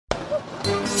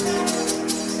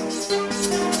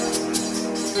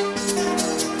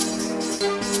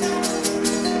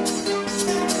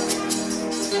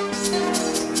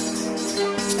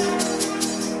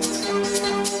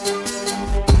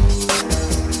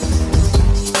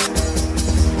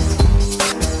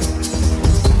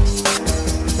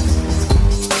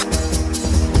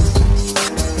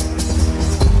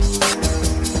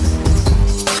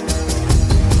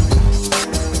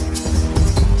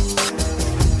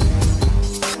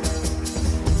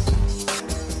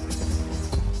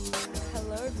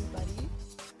Hello, everybody.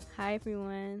 Hi,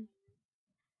 everyone.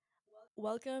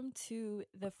 Welcome to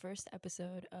the first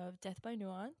episode of Death by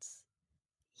Nuance.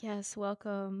 Yes,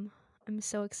 welcome. I'm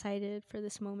so excited for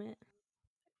this moment.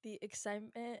 The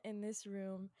excitement in this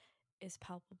room is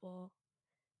palpable.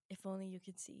 If only you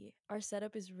could see. Our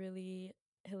setup is really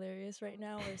hilarious right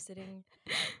now. We're sitting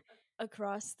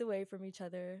across the way from each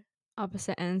other.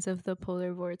 Opposite ends of the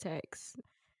polar vortex.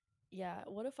 Yeah,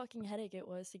 what a fucking headache it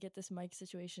was to get this mic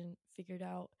situation figured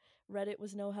out. Reddit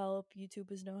was no help, YouTube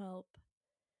was no help.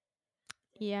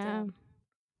 Yeah, Damn.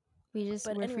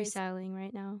 But we're anyways, freestyling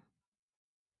right now.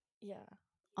 yeah.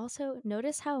 Also,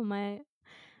 notice how my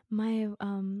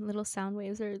little sound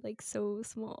waves are like so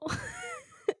small.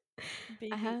 I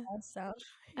Baby have ass sound.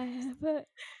 I have a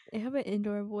I have an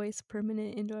indoor voice,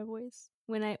 permanent indoor voice.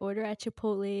 When I order at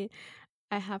Chipotle,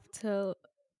 I have to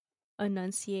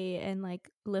enunciate and like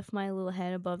lift my little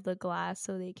head above the glass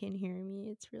so they can hear me.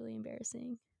 It's really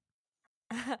embarrassing.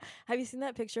 Have you seen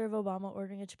that picture of Obama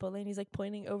ordering a Chipotle and he's like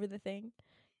pointing over the thing?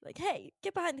 Like, hey,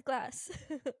 get behind the glass.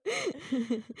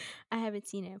 I haven't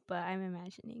seen it, but I'm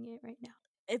imagining it right now.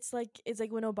 It's like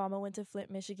when Obama went to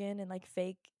Flint, Michigan and like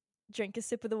fake drank a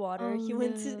sip of the water. Oh He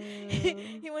went to no.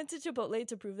 he went to Chipotle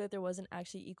to prove that there wasn't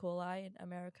actually E. coli and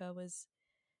America was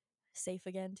safe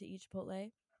again to eat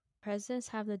Chipotle. Presidents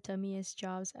have the dummiest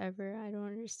jobs ever. I don't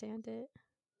understand it.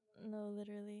 No,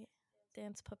 literally.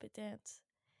 Dance puppet dance.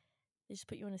 They just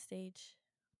put you on a stage.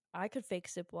 I could fake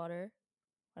sip water.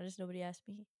 Why does nobody ask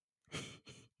me?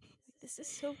 This is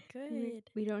so good.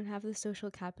 We don't have the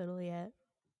social capital yet.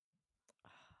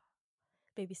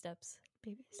 Baby steps.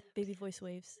 Baby steps. Baby voice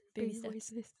waves. Baby steps.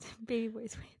 voices. Baby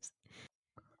voice waves.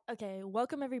 Okay,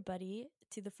 welcome everybody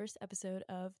to the first episode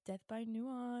of Death by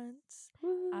Nuance.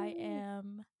 I Woo.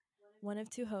 am one of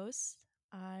two hosts.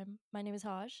 My name is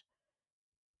Haj.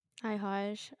 Hi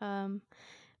Haj.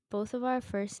 Both of our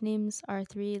first names are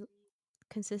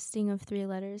consisting of 3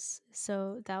 letters.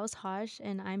 So that was Haj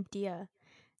and I'm Dia,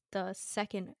 the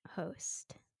second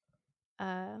host.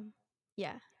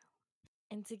 Yeah.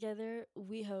 And together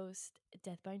we host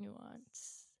Death by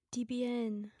Nuance.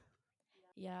 DBN.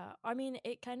 Yeah, I mean,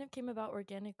 it kind of came about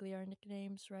organically, our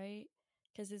nicknames, right?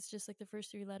 Because it's just like the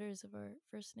first 3 letters of our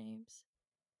first names.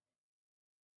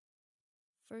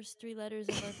 First 3 letters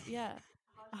of our, yeah,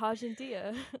 Haj and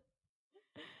Dia.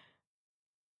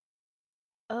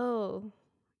 Oh,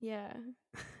 yeah.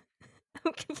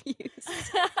 I'm confused.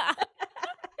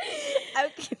 I'm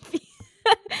confused.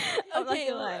 I'm not Okay,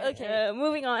 gonna lie. okay.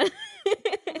 Moving on.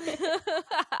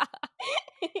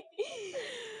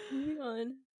 Moving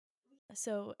on.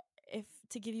 So, if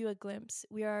to give you a glimpse,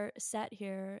 we are sat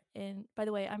here in. By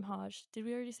the way, I'm Haj. Did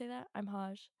we already say that? I'm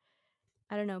Haj.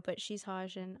 I don't know, but she's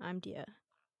Haj and I'm Dia.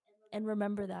 And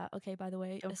remember that. Okay, by the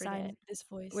way, Don't forget. assign this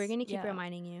We're voice. gonna keep Yeah.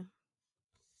 reminding you.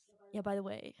 Yeah, by the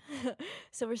way.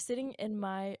 So, we're sitting in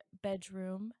my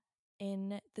bedroom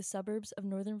in the suburbs of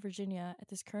Northern Virginia at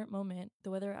this current moment.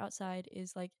 The weather outside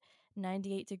is like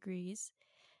 98 degrees.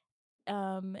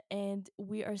 And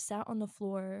we are sat on the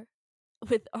floor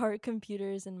with our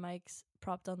computers and mics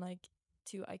propped on like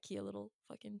 2 IKEA little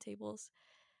fucking tables.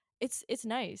 It's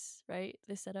nice, right?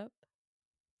 This setup.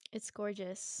 It's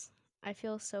gorgeous. I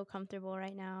feel so comfortable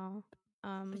right now.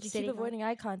 But you keep Sitting on. avoiding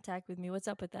eye contact with me. What's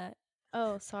up with that?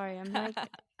 Oh, sorry.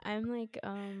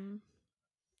 I'm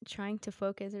trying to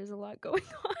focus. There's a lot going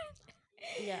on.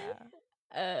 Yeah.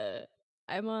 uh,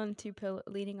 I'm on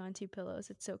leaning on 2 pillows.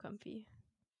 It's so comfy.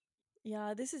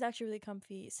 Yeah, this is actually really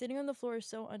comfy. Sitting on the floor is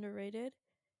so underrated.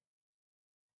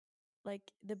 Like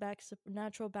the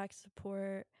natural back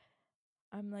support.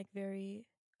 I'm like very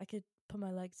I could put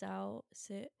my legs out,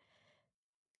 sit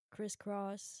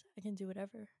crisscross. I can do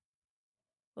whatever.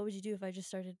 What would you do if I just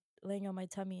started laying on my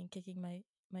tummy and kicking my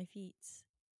feet?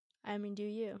 I mean, do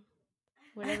you?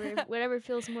 Whatever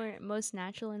feels most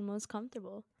natural and most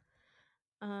comfortable.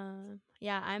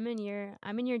 Yeah, I'm in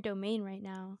your domain right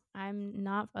now. I'm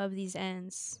not of these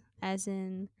ends, as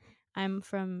in I'm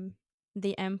from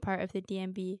the M part of the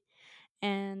DMB,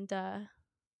 and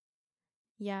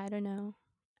yeah, I don't know.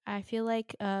 I feel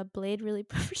like Blade really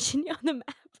put Virginia on the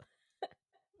map.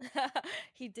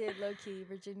 He did, low key.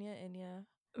 Virginia, Inya.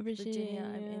 Virginia,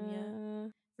 I'm Inya.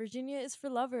 Virginia. Virginia is for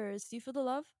lovers. Do you feel the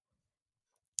love?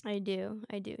 I do.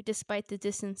 I do. Despite the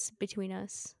distance between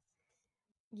us.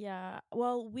 Yeah.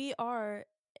 Well, we are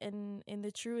in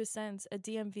the truest sense a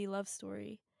DMV love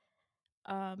story.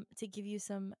 To give you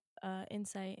some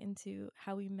insight into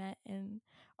how we met and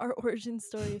our origin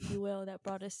story, if you will, that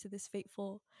brought us to this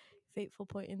fateful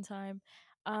point in time.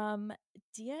 Um,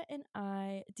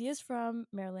 Dia's from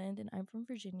Maryland and I'm from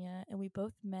Virginia, and we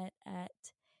both met at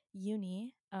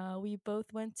uni. We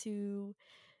both went to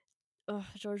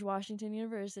George Washington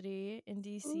University in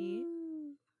DC.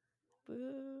 Ooh.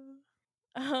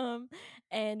 Boo.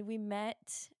 And we met.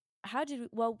 How did we?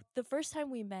 Well, the first time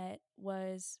we met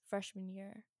was freshman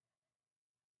year,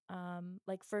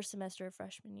 like first semester of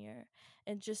freshman year.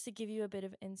 And just to give you a bit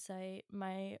of insight,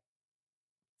 my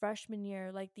freshman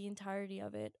year, like the entirety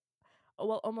of it,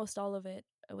 well, almost all of it,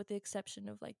 with the exception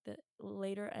of like the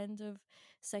later end of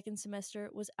second semester,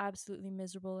 was absolutely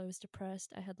miserable. I was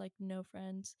depressed. I had like no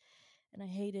friends and I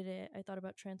hated it. I thought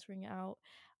about transferring out.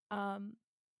 Um,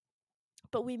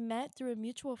 but we met through a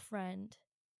mutual friend.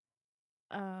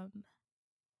 Um,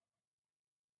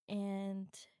 and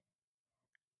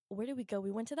where did we go?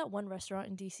 We went to that one restaurant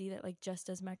in DC that like just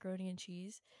does macaroni and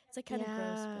cheese. It's like kind of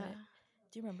gross, but Yeah.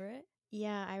 do you remember it?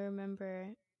 Yeah, I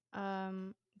remember.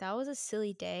 That was a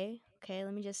silly day. Okay,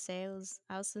 let me just say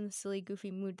I was in a silly,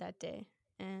 goofy mood that day.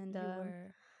 And You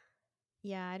were.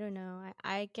 yeah, I don't know.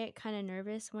 I get kind of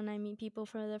nervous when I meet people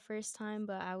for the first time,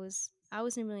 but I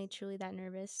wasn't really truly that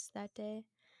nervous that day.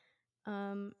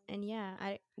 And yeah,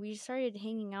 I we started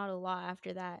hanging out a lot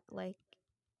after that, like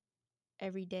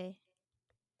every day,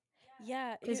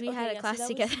 Yeah. because we had Okay. a Yeah. So class that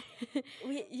together.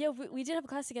 was we did have a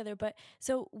class together, but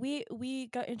so we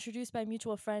got introduced by a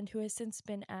mutual friend who has since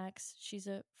been axed. She's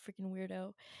a freaking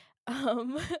weirdo.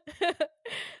 Um,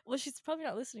 well, she's probably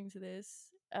not listening to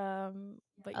this.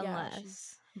 But yeah,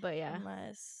 she's But yeah.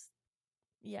 unless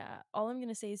yeah. All I'm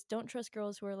gonna say is don't trust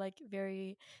girls who are like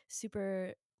very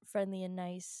super friendly and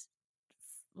nice,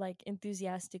 like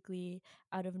enthusiastically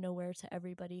out of nowhere to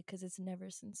everybody because it's never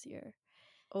sincere.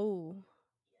 Oh,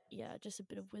 Yeah, just a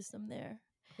bit of wisdom there.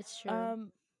 it's true.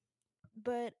 Um,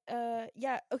 but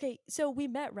yeah, okay, so we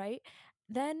met, right?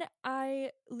 Then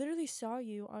I literally saw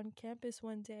you on campus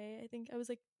one day. I think I was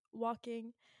like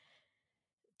walking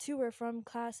to or from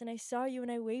class and I saw you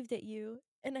and I waved at you.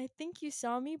 And I think you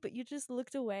saw me, but you just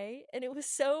looked away and it was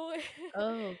so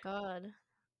Oh God.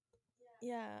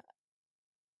 yeah,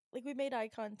 like we made eye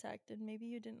contact and maybe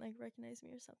you didn't like recognize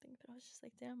me or something, but I was just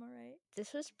like, damn, all right.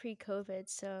 This was pre-COVID,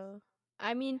 so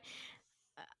I mean,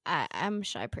 I'm a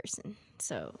shy person,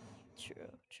 True,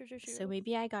 true, true, so true.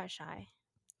 maybe I got shy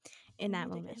in Maybe that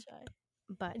you did get moment. shy.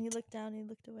 But And you looked down and you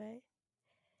looked away.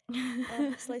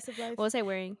 what Slice of life. was I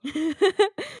wearing?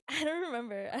 I don't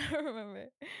remember. I don't remember.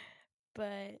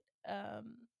 But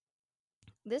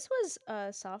This was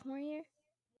sophomore year.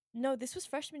 no, this was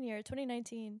freshman year,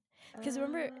 2019. Because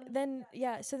remember, Uh, then,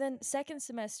 yeah, so then second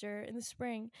semester in the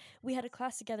spring, we had a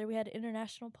class together. We had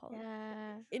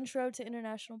yeah. intro to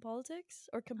international politics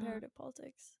or Uh, comparative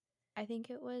politics. I think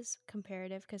it was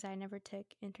comparative because I never took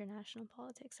international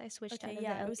politics. I switched Okay, out of the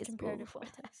yeah, it was elite school comparative before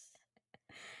that. politics.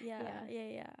 Yeah, Yeah. yeah,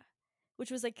 yeah.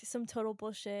 Which was like some total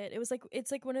bullshit. It was like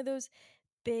it's like one of those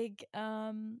big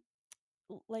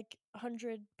like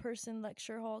 100-person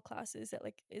lecture hall classes that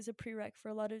like is a prereq for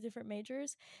a lot of different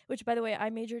majors, which by the way I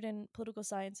majored in political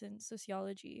science and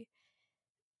sociology.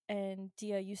 And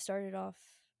Dia, you started off.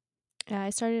 Yeah, I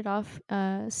started off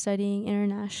studying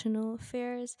international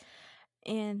affairs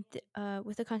and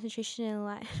with a concentration in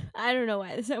Latin. I don't know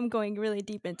why I'm going really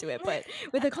deep into it, but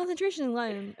with a concentration in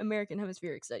Latin American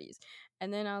hemispheric studies.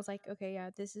 And then I was like, okay, yeah,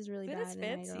 this is really But it's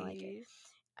bad and I don't like it. fancy.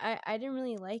 I didn't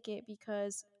really like it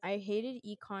because I hated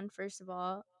econ first of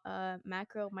all.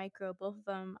 Macro, micro, both of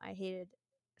them I hated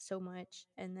so much.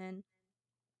 And then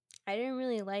I didn't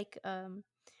really like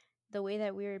the way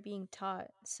that we were being taught.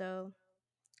 So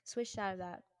switched out of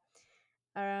that.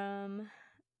 Um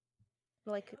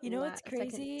like You know what's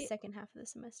crazy? second half of the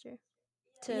semester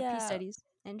to peace Yeah. studies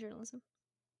and journalism.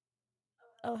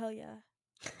 Oh hell yeah.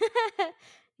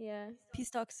 Yeah,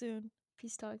 Peace talk soon.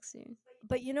 peace talk soon.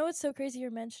 But you know what's so crazy?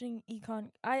 You're mentioning econ.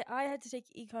 I had to take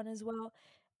econ as well.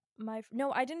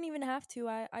 No, I didn't even have to.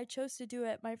 I chose to do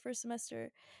it my first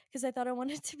semester because I thought I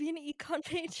wanted to be an econ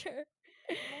major.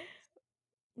 What?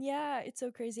 Yeah, it's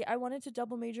so crazy. I wanted to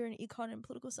double major in econ and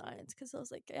political science because I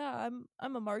was like, yeah,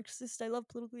 I'm a Marxist. I love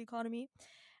political economy.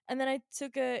 And then I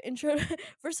took a intro.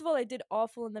 First of all, I did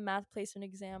awful in the math placement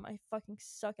exam. I fucking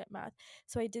suck at math.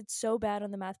 So I did so bad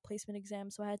on the math placement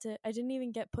exam. So I didn't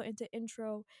even get put into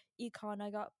intro econ.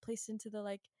 I got placed into the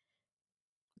like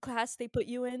class they put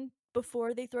you in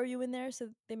before they throw you in there. So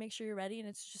they make sure you're ready, and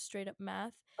it's just straight up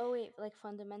math. Oh wait, like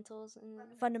fundamentals and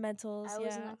Fundamentals, I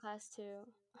was in yeah. that class too.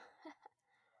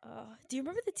 Do you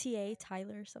remember the TA,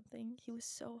 Tyler or something? He was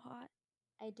so hot.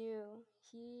 I do.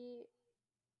 He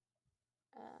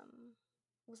um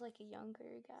was like a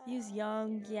younger He was guy.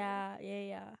 young, Yeah. yeah, yeah,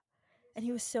 yeah. And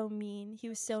he was so mean. He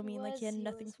was so mean. Like he had He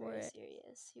nothing was for very it.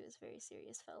 serious. He was very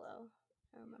serious fellow.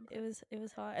 I It remember. was it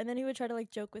was hot. And then he would try to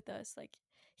like joke with us. Like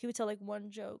he would tell like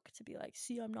one joke to be like,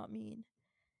 "See, I'm not mean."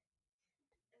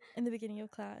 In the beginning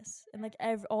of class, and like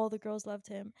all the girls loved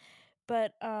him.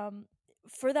 But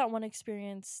for that one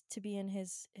experience to be in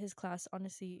his class,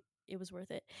 honestly, it was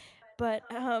worth it. But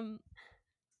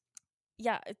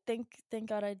yeah, thank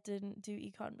God I didn't do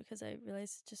econ because I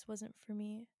realized it just wasn't for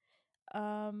me.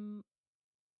 Um,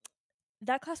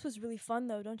 that class was really fun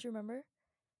though, don't you remember?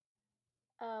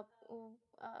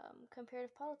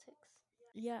 Comparative politics.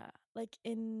 Yeah, like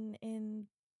in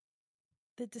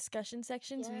the discussion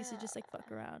sections, we used to Yeah. just like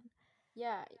fuck around.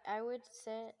 Yeah, I would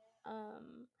sit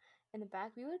um in the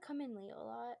back. We would come in late a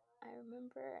lot, I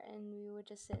remember, and we would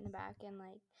just sit in the back and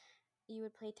like you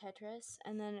would play Tetris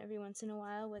and then every once in a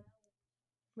while would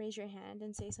raise your hand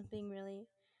and say something really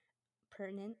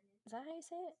pertinent. Is that how you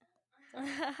say it?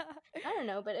 Is that, I don't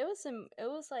know, but it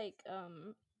was like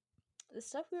the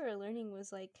stuff we were learning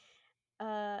was like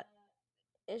uh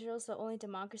Israel's the only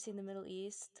democracy in the Middle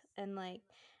East and like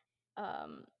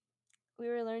um we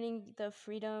were learning the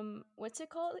freedom, what's it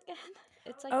called again?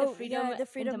 It's like the Oh yeah, freedom the and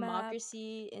Freedom Map,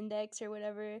 democracy index or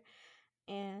whatever.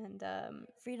 And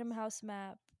Freedom House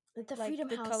map, the like Freedom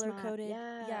the House color map. coded.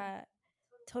 Yeah. Yeah,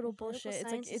 total And political bullshit.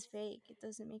 It's like science is fake. It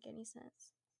doesn't make any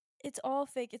sense. it's all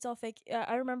fake. It's all fake.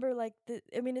 I remember like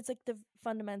I mean, it's like the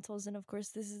fundamentals, and of course,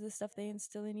 this is the stuff they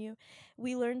instill in you.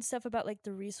 We learned stuff about like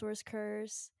the resource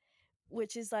curse,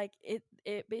 which is like it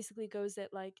basically goes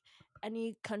that like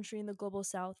any country in the global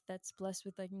south that's blessed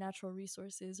with like natural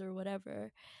resources or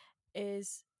whatever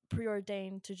is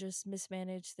preordained to just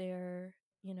mismanage their,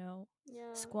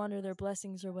 Yeah. squander their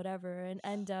blessings or whatever, and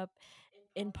end up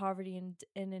in poverty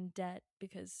and in debt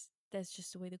because that's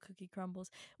just the way the cookie crumbles,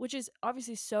 which is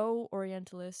obviously so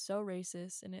orientalist, so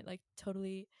racist, and it like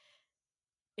totally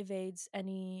evades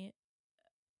any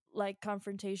like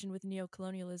confrontation with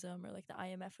neocolonialism or like the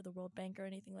IMF or the World Bank or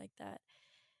anything like that.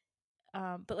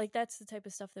 But like that's the type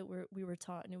of stuff that we were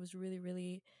taught, and it was really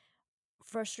really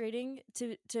frustrating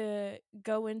to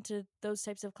go into those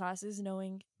types of classes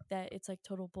knowing that it's like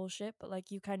total bullshit, but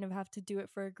like you kind of have to do it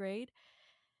for a grade.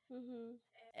 Mhm.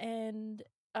 And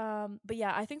but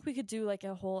yeah, I think we could do like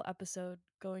a whole episode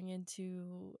going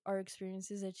into our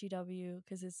experiences at GW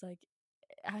because it's like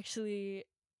actually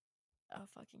a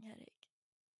fucking headache.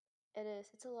 It is.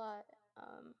 It's a lot.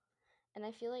 And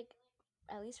I feel like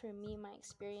at least for me my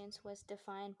experience was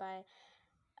defined by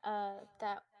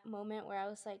that moment where I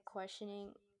was like questioning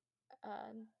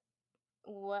um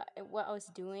what I was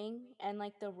doing and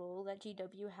like the role that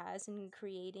GW has in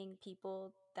creating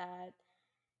people that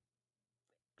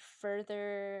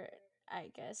further,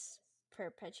 I guess,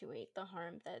 perpetuate the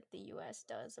harm that the US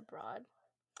does abroad.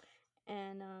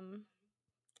 And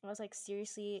I was like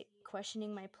seriously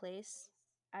questioning my place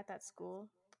at that school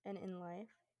and in life.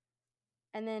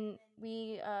 And then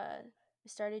we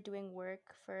started doing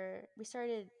work for we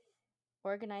started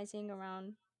organizing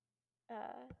around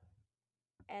uh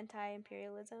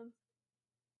anti-imperialism.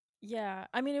 Yeah,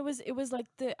 I mean it was like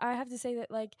the I have to say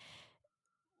that like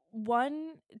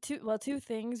two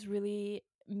things really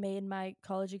made my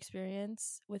college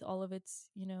experience with all of its,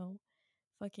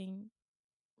 fucking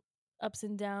ups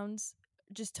and downs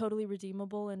just totally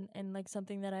redeemable and like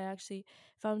something that I actually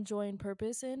found joy and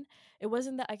purpose in. It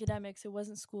wasn't the academics, it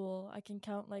wasn't school. I can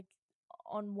count like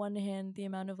on one hand the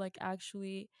amount of like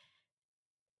actually,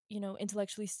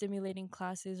 intellectually stimulating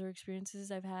classes or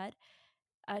experiences I've had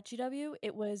at GW.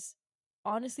 It was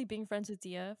honestly being friends with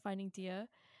Dia, finding Dia,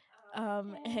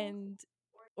 Oh, and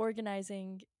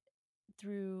organizing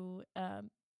through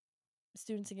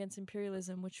Students Against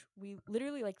Imperialism, which we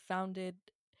literally like founded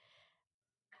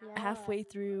yeah. halfway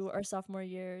through our sophomore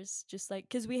years, just like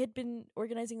because we had been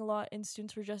organizing a lot in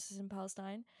Students for Justice in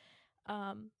Palestine.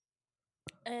 Um,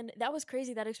 and that was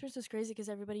crazy. That experience was crazy because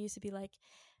everybody used to be like,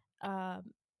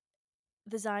 um,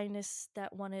 the Zionists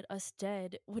that wanted us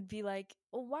dead would be like,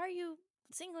 well, why are you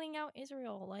singling out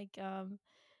Israel? Like,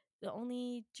 the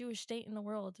only Jewish state in the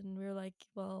world. And we were like,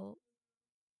 well,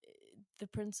 the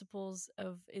principles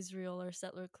of Israel are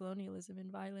settler colonialism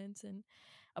and violence and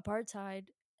apartheid.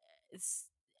 It's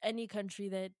any country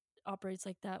that operates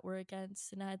like that we're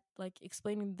against, and I had like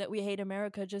explaining that we hate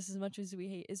America just as much as we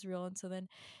hate Israel. And so then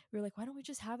we were like, why don't we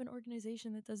just have an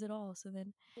organization that does it all? So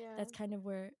then Yeah. that's kind of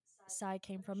where Psy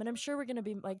came from, and I'm sure we're gonna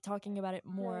be like talking about it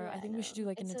No, more. yeah, I I think we should do know.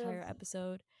 like an It's a entire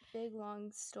episode. big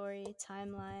long story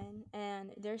timeline,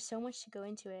 and there's so much to go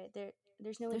into it.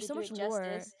 There's no way There's to so do much it lore.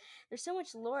 justice. There's so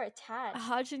much lore attached.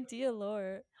 Hajj and Dia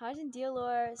lore. Hajj and Deal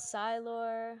lore, Psy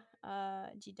lore,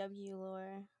 GW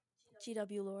lore,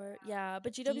 GW lore, yeah,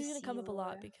 but GW is gonna come DC up a lot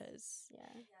lore. because,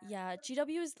 Yeah. yeah,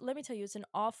 GW is. Let me tell you, it's an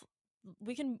awful.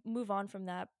 We can move on from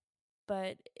that,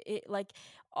 but it like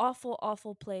awful,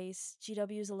 awful place.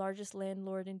 GW is the largest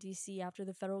landlord in DC after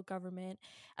the federal government.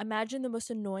 Imagine the most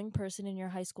annoying person in your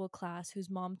high school class whose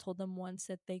mom told them once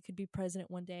that they could be president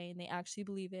one day, and they actually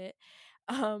believe it.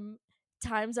 Um,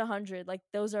 times 100. Like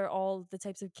those are all the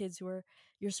types of kids who are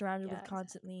you're surrounded Yeah, with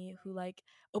constantly, who like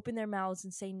open their mouths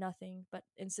and say nothing but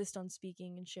insist on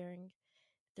speaking and sharing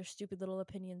their stupid little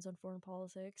opinions on foreign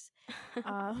politics.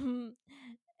 exactly. um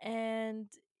and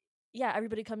yeah,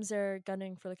 everybody comes there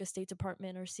gunning for like a State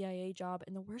Department or CIA job,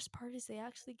 and the worst part is they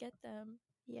actually get them.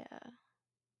 Yeah,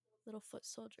 Little foot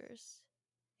soldiers.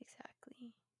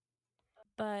 exactly.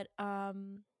 But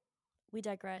we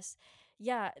digress.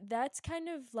 Yeah, that's kind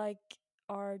of like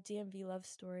our DMV love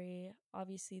story.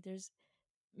 Obviously there's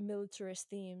militarist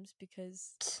themes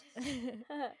because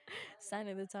sign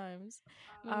of the times.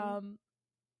 Mm. um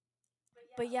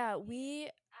but yeah, we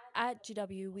at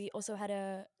GW we also had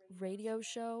a radio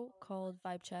show called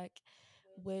Vibe Check,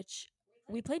 which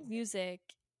we played music.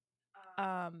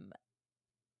 um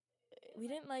we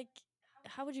didn't like,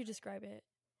 how would you describe it?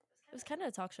 It was kind of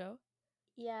a talk show.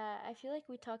 Yeah, I feel like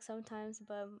we talk sometimes,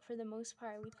 but for the most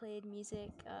part, we played music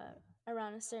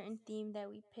around a certain theme that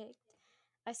we picked.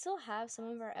 I still have some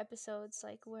of our episodes,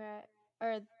 like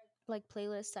or like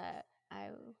playlists that I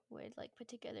would like put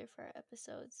together for our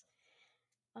episodes.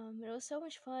 It was so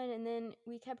much fun, and then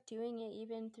we kept doing it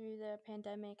even through the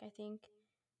pandemic. I think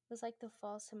it was like the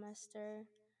fall semester,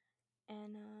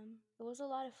 and it was a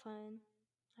lot of fun.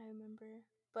 I remember,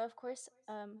 but of course,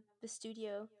 the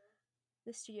studio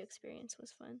experience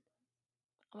was fun.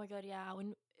 Oh my god, yeah.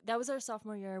 When that was our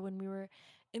sophomore year when we were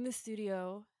in the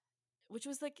studio, which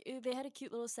was like they had a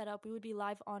cute little setup. We would be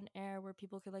live on air where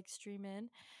people could like stream in.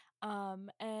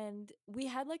 And we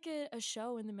had like a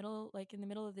show in the middle, like in the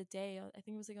middle of the day. I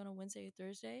think it was like on a Wednesday or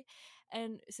Thursday.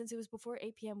 And since it was before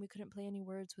 8 p.m., we couldn't play any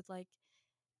words with like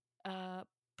uh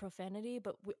profanity,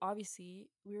 but we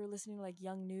were listening to like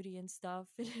Young Nudie and stuff,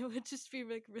 and it would just be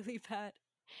like really bad.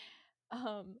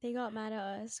 Um They got mad at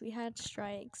us. We had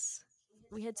strikes.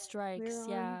 we had We were strikes, on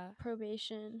yeah.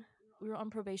 probation. We were on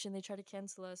probation. They tried to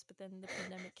cancel us, but then the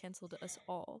pandemic canceled us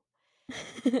all.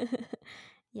 You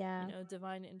Yeah. know,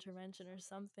 divine intervention or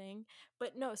something.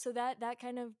 But no, so that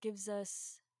kind of gives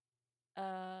us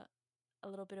uh, a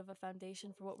little bit of a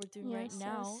foundation for what we're doing right Yes,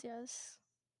 now. yes, yes.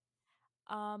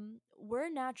 We're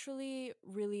naturally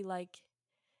really like,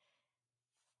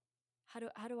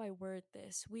 how do I word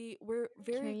this? We're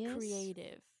very Curious?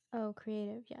 creative. Oh,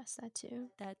 creative. Yes, that too.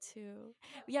 That too.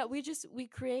 Yeah, we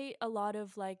create a lot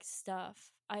of like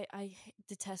stuff. I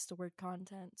detest the word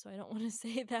content, so I don't want to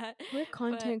say that. We're But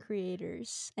content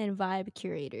creators and vibe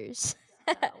curators.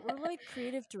 yeah, we're like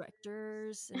creative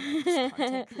directors and like just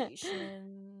content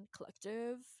creation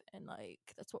collective, and like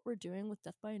that's what we're doing with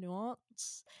Death by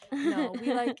Nuance. No,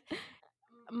 we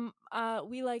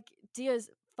like Dia's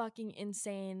fucking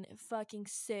insane, fucking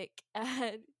sick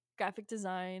at graphic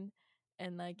design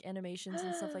and like animations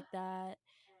and stuff like that.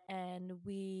 And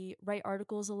we write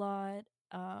articles a lot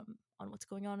on what's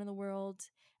going on in the world.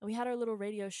 And we had our little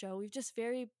radio show. We're just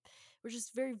very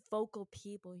vocal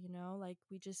people, you know. Like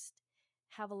we just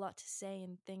have a lot to say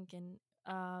and think. And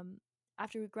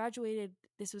after we graduated,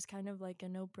 this was kind of like a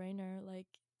no brainer. Like,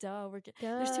 duh,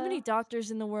 there's too many Duh. doctors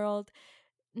in the world,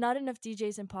 not enough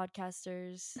DJs and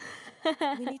podcasters.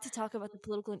 We need to talk about the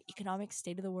political and economic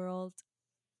state of the world.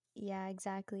 Yeah,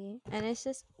 exactly. And it's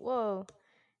just whoa.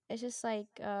 It's just like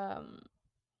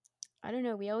I don't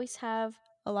know, we always have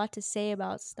a lot to say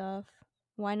about stuff.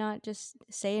 Why not just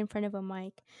say in front of a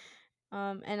mic?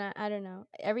 And I don't know.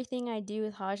 Everything I do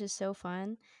with Hajj is so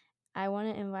fun. I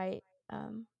want to invite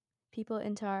people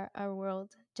into our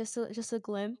world, just a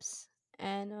glimpse.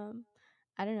 And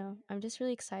I don't know. I'm just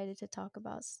really excited to talk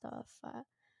about stuff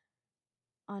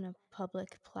on a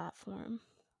public platform.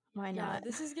 Why Yeah, not?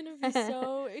 this is gonna be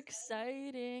so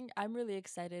exciting. I'm really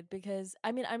excited because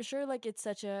I mean I'm sure like it's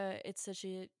such a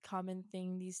common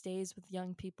thing these days with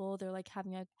young people. They're like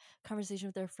having a conversation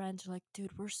with their friends. They're like,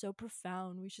 dude, we're so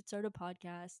profound. We should start a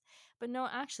podcast. But no,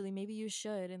 actually, maybe you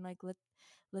should and like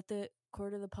let the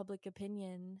court of the public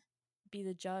opinion be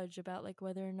the judge about like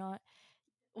whether or not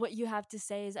what you have to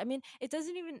say is, I mean, it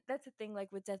doesn't even, that's the thing,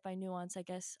 like with Death by Nuance, I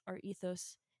guess our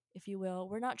ethos, if you will,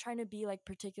 we're not trying to be like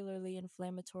particularly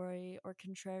inflammatory or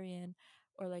contrarian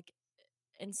or like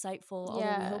insightful,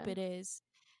 although we hope Yeah. it is.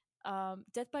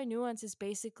 Death by Nuance is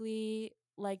basically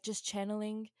like just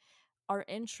channeling our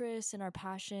interests and our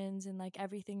passions and like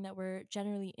everything that we're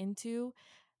generally into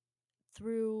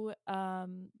through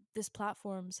this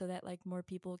platform so that like more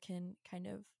people can kind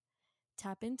of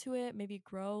tap into it, maybe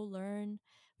grow, learn.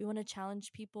 We want to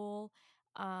challenge people.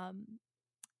 Um,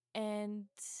 and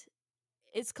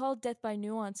it's called Death by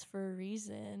Nuance for a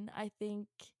reason. I think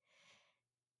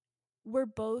we're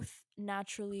both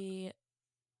naturally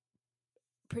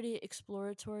pretty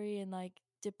exploratory and like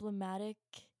diplomatic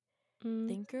Mm.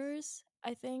 thinkers,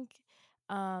 I think.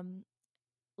 Um,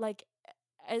 like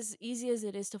as easy as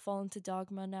it is to fall into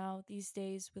dogma now these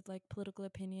days with like political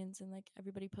opinions and like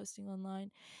everybody posting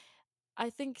online, I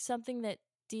think something that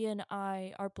D and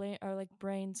I, our like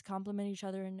brains complement each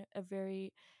other in a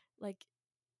very like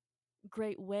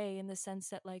great way in the sense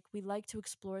that like we like to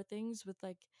explore things with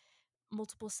like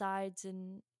multiple sides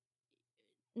and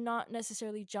not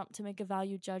necessarily jump to make a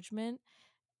value judgment,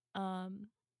 um,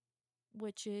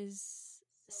 which is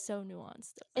so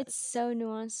nuanced of It's us. so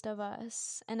nuanced of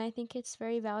us, and I think it's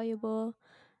very valuable.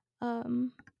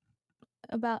 Um,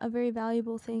 about a very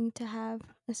valuable thing to have,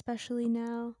 especially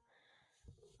now.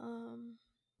 Um,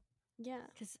 yeah.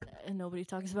 Because nobody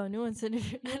talks about nuance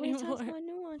Nobody talks anymore. about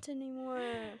nuance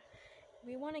anymore.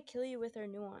 We want to kill you with our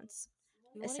nuance,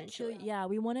 We want to kill essentially. you. Yeah,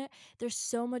 we want to. There's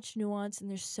so much nuance and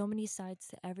there's so many sides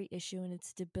to every issue, and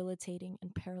it's debilitating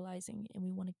and paralyzing. And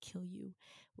we want to kill you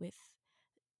with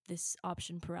this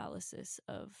option paralysis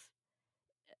of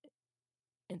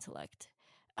intellect.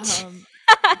 Um,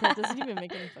 that doesn't even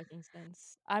make any fucking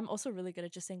sense. I'm also really good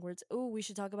at just saying words. Oh, we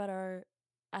should talk about our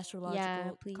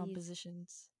Yeah, astrological please.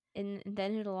 compositions. And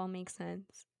then it'll all make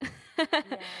sense.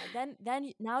 Yeah,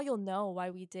 now you'll know why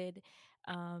we did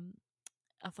um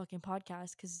a fucking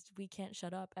podcast because we can't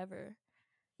shut up ever.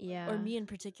 Or Yeah. me in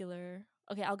particular.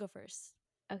 Okay, I'll go first.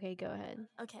 Okay, go ahead.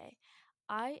 Okay.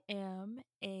 I am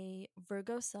a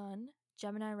Virgo sun,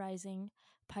 Gemini rising,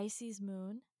 Pisces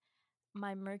moon.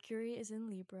 My Mercury is in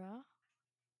Libra.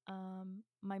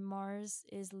 My Mars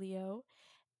is Leo,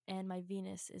 and my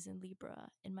Venus is in Libra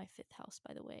in my fifth house,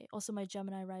 by the way. Also, my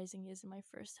Gemini rising is in my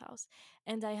first house.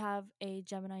 And I have a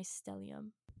Gemini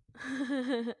stellium.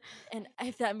 And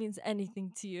if that means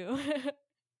anything to you.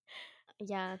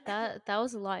 Yeah, that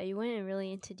was a lot. You went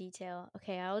really into detail.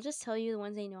 Okay, I'll just tell you the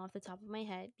ones I know off the top of my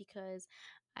head because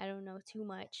I don't know too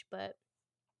much, but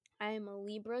I am a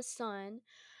Libra sun,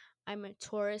 I'm a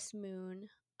Taurus moon,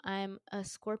 I'm a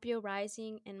Scorpio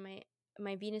rising, and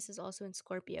my Venus is also in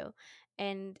Scorpio.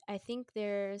 And I think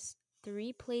there's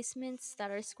three placements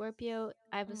that are Scorpio.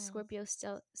 I have a Mm. Scorpio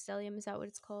stellium. Is that what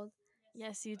it's called?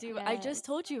 Yes, you do. I Yes. just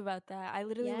told you about that. I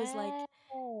literally was like Yes.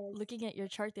 looking at your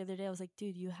chart the other day. I was like,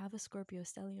 dude, you have a Scorpio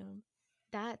stellium.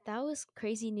 That was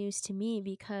crazy news to me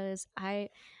because I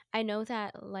know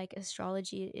that like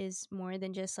astrology is more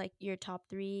than just like your top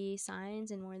 3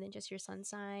 signs and more than just your sun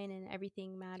sign, and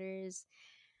everything matters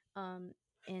um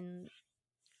in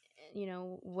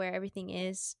where everything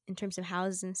is in terms of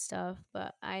houses and stuff,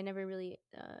 but I never really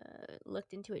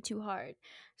looked into it too hard.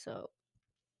 So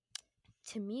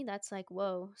to me that's like,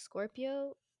 whoa,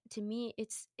 Scorpio, to me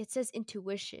it says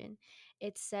intuition,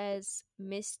 it says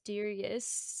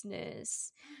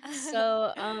mysteriousness.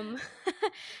 So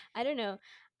I don't know,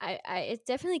 I it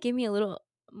definitely gave me a little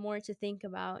more to think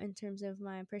about in terms of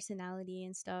my personality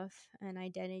and stuff and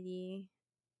identity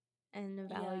and the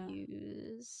Yeah.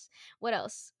 values. What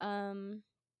else?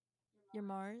 Your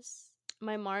Mars?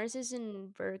 My Mars is in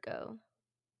Virgo.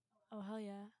 Oh, hell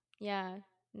yeah. Yeah.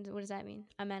 What does that mean?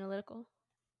 I'm analytical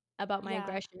about my Yeah,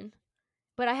 aggression,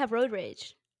 but I have road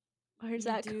rage. Where's you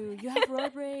that coming? do. You have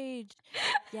road rage.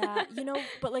 Yeah,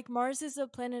 but like Mars is a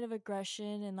planet of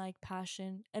aggression and like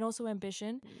passion and also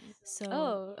ambition. Mm. So,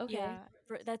 Oh, okay. yeah,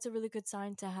 that's a really good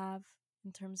sign to have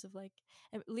in terms of like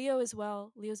and Leo as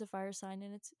well. Leo's a fire sign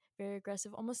and it's very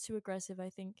aggressive, almost too aggressive, I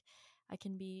think. I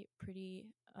can be pretty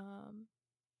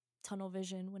tunnel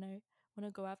vision when I want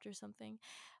to go after something.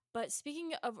 But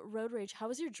speaking of road rage, how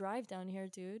was your drive down here,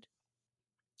 dude?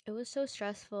 It was so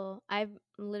stressful. I've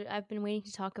been waiting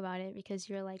to talk about it because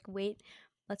you're like, wait,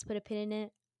 let's put a pin in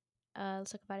it.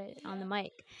 let's talk about it on the Yeah.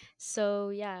 mic. So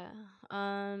yeah,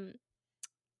 um,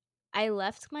 I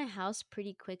left my house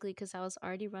pretty quickly because I was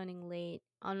already running late.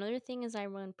 Another thing is I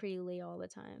run pretty late all the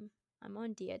time. I'm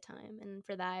on dia time, and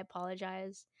for that I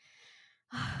apologize.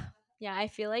 Yeah, I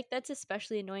feel like that's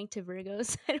especially annoying to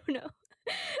Virgos. I don't know.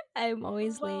 I'm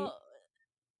always late. Well,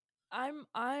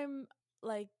 I'm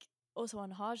like also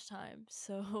on Hodge time,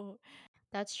 so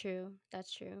That's true.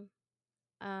 That's true.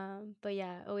 But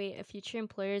yeah. Oh wait, future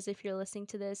employers, if you're listening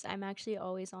to this, I'm actually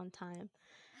always on time.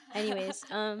 Anyways,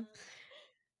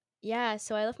 yeah.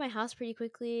 So I left my house pretty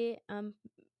quickly.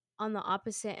 On the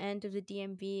opposite end of the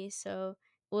DMV, so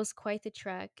it was quite the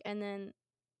trek. And then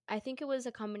I think it was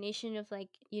a combination of like,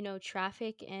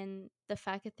 traffic and the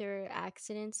fact that there were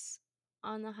accidents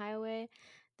on the highway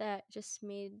that just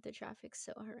made the traffic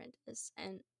so horrendous.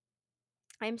 And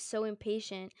I'm so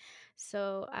impatient.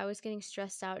 So I was getting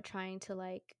stressed out trying to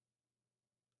like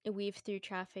weave through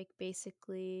traffic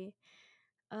basically.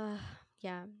 Uh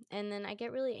yeah. And then I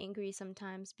get really angry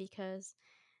sometimes because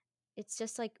it's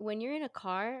just like when you're in a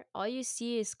car, all you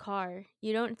see is car.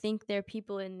 You don't think there are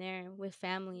people in there with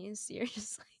families. You're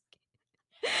just like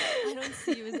I don't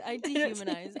see you as I I don't see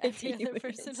dehumanize I every other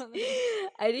person dehumanize. on the road.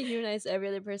 I dehumanize every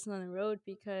other person on the road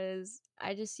because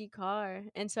I just see car.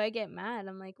 And so I get mad.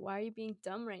 I'm like, why are you being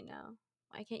dumb right now?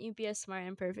 Why can't you be as smart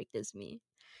and perfect as me?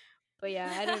 But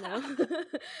yeah, I don't know.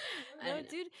 I No, don't know.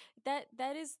 dude,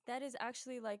 that is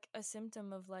actually like a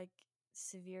symptom of like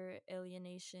severe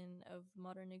alienation of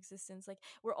modern existence. Like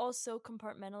we're all so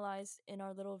compartmentalized in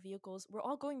our little vehicles. We're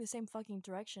all going the same fucking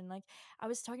direction. Like I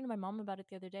was talking to my mom about it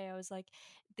the other day. I was like,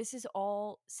 this is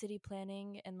all city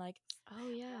planning and like Oh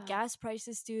yeah. gas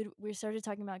prices, dude. We started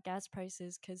talking about gas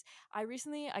prices cuz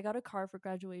I got a car for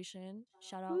graduation.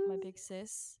 Shout out my Woo. big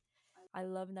sis. I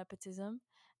love nepotism.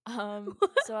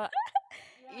 So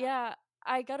yeah,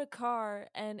 I got a car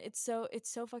and it's so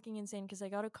fucking insane because I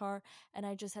got a car and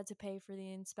I just had to pay for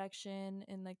the inspection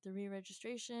and like the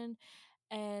re-registration,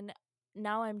 and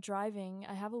now I'm driving.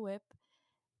 I have a whip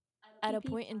at Beep a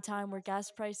beep. point in time where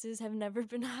gas prices have never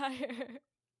been higher.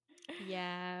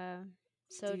 Yeah.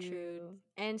 So Dude, true.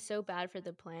 And so bad for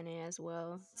the planet as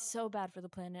well. so bad for the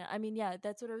planet. I mean, yeah,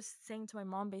 that's what I was saying to my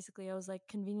mom basically. I was like,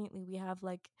 conveniently we have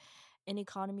like an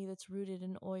economy that's rooted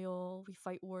in oil. We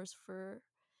fight wars for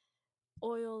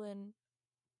oil and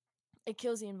it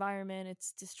kills the environment,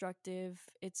 it's destructive,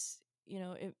 it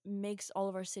makes all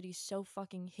of our cities so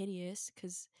fucking hideous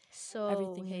because So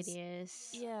everything is, hideous.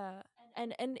 yeah.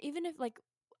 And even if like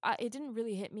it didn't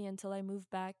really hit me until I moved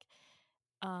back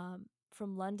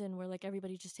from London, where like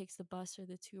everybody just takes the bus or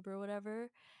the tube or whatever,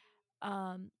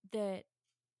 that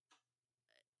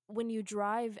when you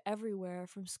drive everywhere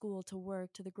from school to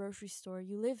work to the grocery store,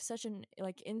 you live such an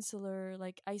like insular,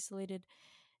 like isolated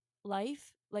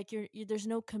life. Like there's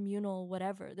no communal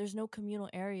whatever, there's no communal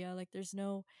area, like there's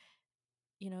no,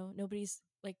 nobody's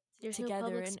like There's no together.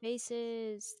 public And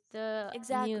spaces. The new,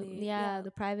 exactly, yeah, yeah,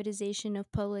 the privatization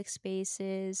of public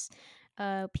spaces.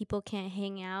 People can't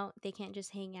hang out. They can't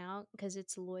just hang out because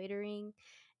it's loitering,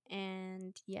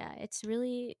 and yeah, it's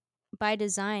really by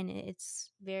design. It's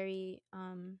very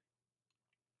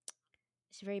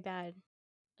bad.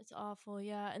 it's awful,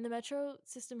 yeah. And the metro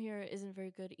system here isn't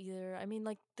very good either. I mean,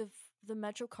 like the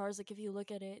metro cars, like if you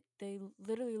look at it, they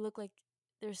literally look like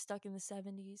they're stuck in the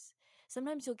 70s.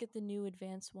 Sometimes you'll get the new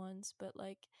advanced ones, but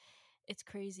like it's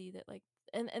crazy that like,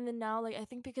 and then now, like I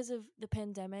think because of the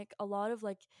pandemic, a lot of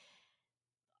like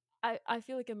I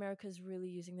feel like America is really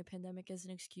using the pandemic as an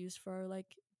excuse for our like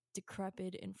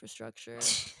decrepit infrastructure.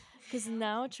 Because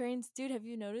now trains, dude, have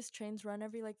you noticed trains run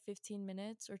every like 15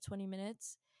 minutes or 20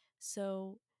 minutes?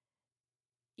 So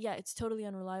yeah, it's totally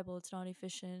unreliable. It's not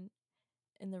efficient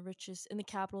in the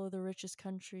capital of the richest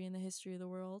country in the history of the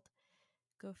world.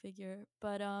 Go figure.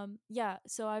 But yeah,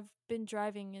 so I've been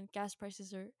driving and gas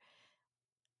prices are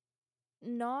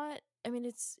not, I mean,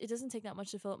 it doesn't take that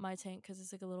much to fill up my tank because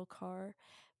it's like a little car,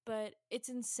 but it's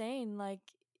insane. Like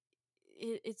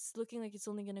it's looking like it's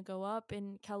only going to go up.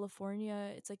 In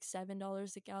California it's like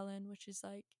 $7 a gallon, which is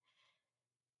like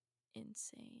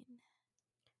insane.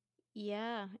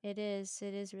 Yeah, it is.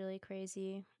 It is really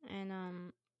crazy, and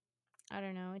I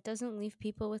don't know. It doesn't leave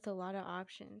people with a lot of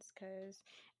options because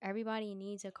everybody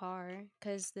needs a car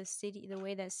because the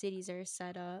way that cities are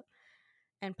set up,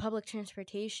 and public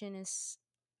transportation is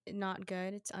not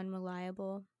good. It's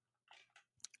unreliable,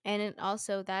 and it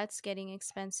also that's getting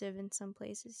expensive in some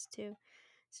places too.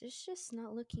 So it's just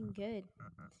not looking good.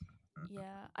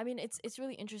 Yeah, I mean it's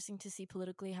really interesting to see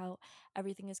politically how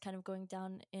everything is kind of going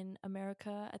down in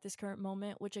America at this current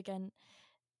moment, which again,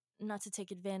 not to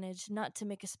take advantage, not to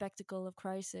make a spectacle of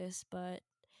crisis, but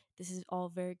this is all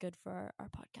very good for our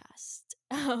podcast.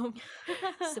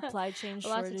 Supply chain A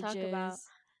lot to talk about. shortages.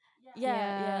 Yeah.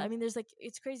 Yeah. I mean, there's like,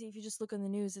 it's crazy if you just look on the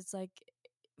news. It's like,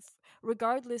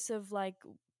 regardless of like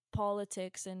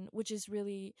politics, and which is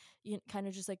really, kind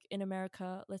of just like in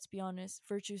America, let's be honest,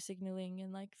 virtue signaling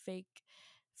and like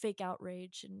fake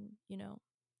outrage and,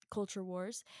 culture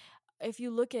wars. If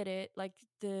you look at it, like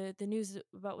the news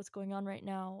about what's going on right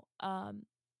now,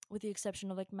 with the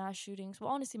exception of like mass shootings, well,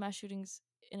 honestly, mass shootings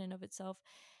in and of itself,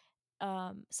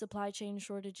 supply chain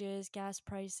shortages, gas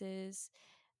prices,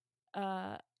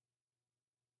 uh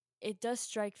it does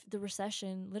strike the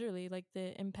recession, literally, like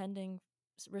the impending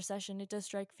recession. It does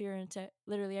strike fear into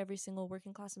literally every single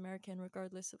working class American,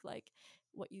 regardless of like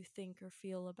what you think or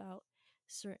feel about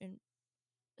certain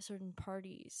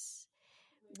parties,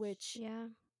 which Yeah.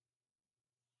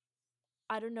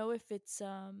 I don't know if it's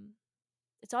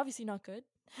obviously not good.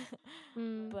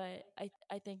 Mm. But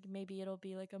I think maybe it'll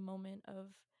be like a moment of,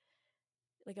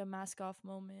 like a mask off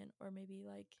moment, or maybe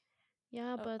like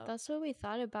Yeah, but a that's what we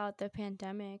thought about the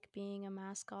pandemic being a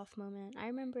mask off moment. I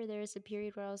remember there was a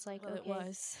period where I was like, well, it okay,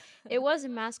 was. it was a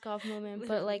mask off moment,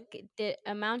 but Literally. like,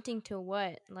 amounting to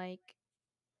what? Like,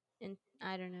 and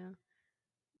I don't know.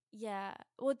 Yeah.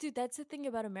 Well, dude, that's the thing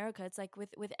about America. It's like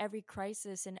with every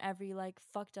crisis and every like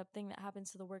fucked up thing that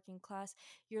happens to the working class,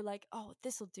 you're like, "Oh,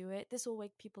 this will do it. This will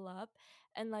wake people up."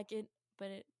 And like but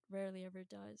it rarely ever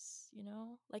does, you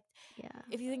know? Like, Yeah.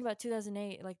 if you think about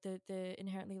 2008, like the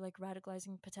inherently like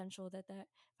radicalizing potential that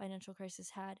financial crisis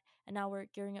had, and now we're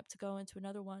gearing up to go into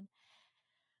another one.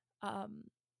 Um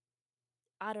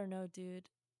I don't know, dude.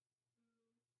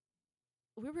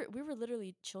 We were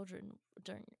literally children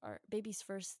during our baby's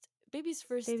first Baby's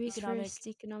economic first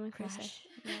economic crash.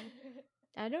 recession.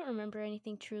 Yeah. I don't remember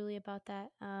anything truly about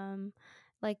that.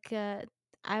 Like,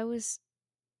 I was,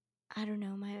 I don't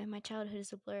know, my childhood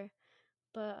is a blur.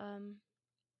 But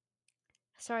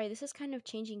sorry, this is kind of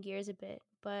changing gears a bit,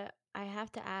 but I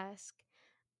have to ask,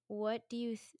 what do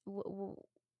you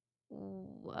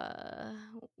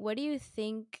what do you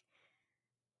think,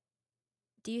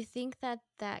 do you think that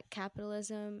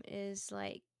capitalism is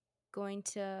like going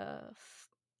to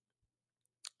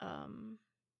um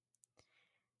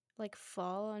like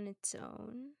fall on its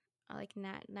own, like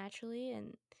naturally,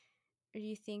 and or do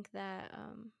you think that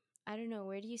I don't know,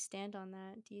 where do you stand on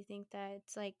that? Do you think that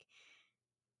it's like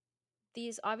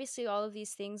these, obviously all of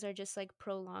these things are just like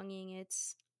prolonging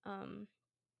its um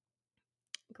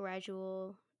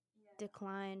gradual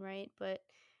decline, right? But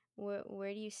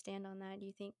where do you stand on that? Do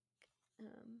you think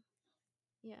um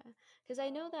yeah, because I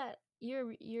know that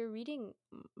you're reading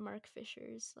Mark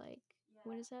Fisher's, like,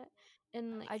 what is that?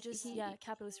 And like I just he, Yeah,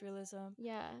 capitalist realism.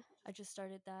 yeah, I just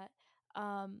started that.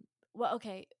 Um well,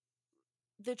 okay,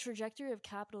 the trajectory of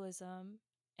capitalism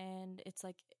and its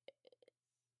like,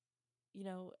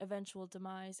 eventual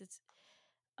demise, its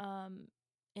um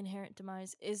inherent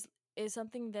demise is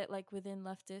something that like within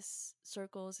leftist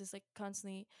circles is like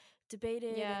constantly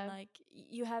debated, and yeah, like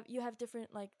you have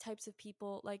different like types of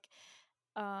people, like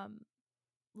um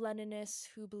Leninists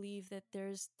who believe that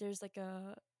there's like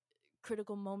a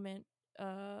critical moment,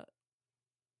 uh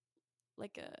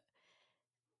like a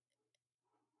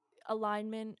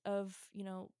alignment of,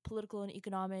 political and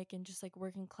economic and just like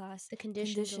working class the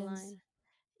conditions conditions. align.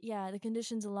 Yeah, the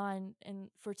conditions align, and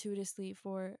fortuitously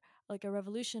for like a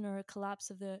revolution or a collapse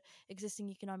of the existing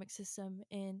economic system.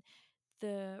 In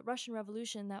the Russian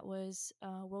Revolution, that was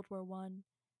World War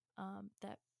I,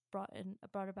 that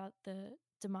brought about the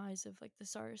demise of like the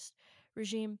Tsarist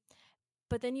regime.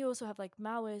 But then you also have like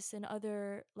Maoists and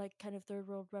other like kind of third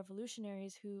world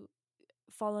revolutionaries who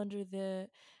fall under the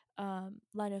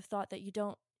line of thought that you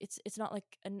don't it's not like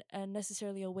a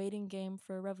necessarily a waiting game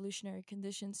for revolutionary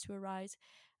conditions to arise.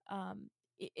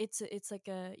 It's like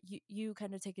you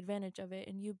kind of take advantage of it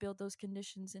and you build those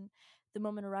conditions, and the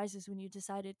moment arises when you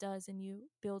decide it does, and you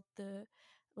build the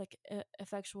like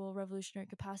effectual revolutionary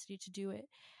capacity to do it.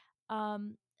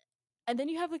 um and then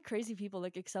you have like crazy people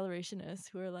like accelerationists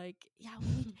who are like, yeah,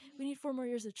 we need 4 more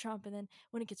years of Trump, and then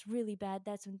when it gets really bad,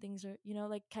 that's when things are,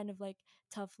 like kind of like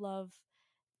tough love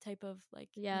type of like,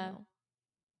 Yeah,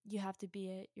 you have to be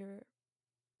at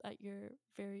your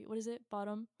very, what is it,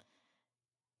 bottom,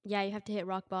 yeah, you have to hit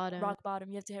rock bottom. rock bottom.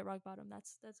 You have to hit rock bottom.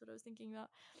 That's what I was thinking about.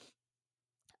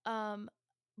 um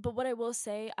but what I will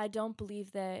say, I don't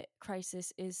believe that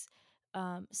crisis is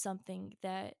something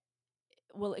that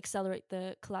will accelerate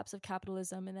the collapse of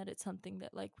capitalism, and that it's something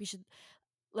that like we should,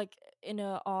 like, in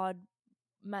a odd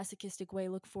masochistic way,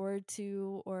 look forward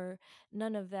to, or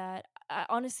none of that.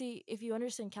 Honestly, if you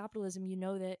understand capitalism, you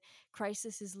know that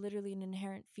crisis is literally an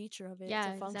inherent feature of it. It's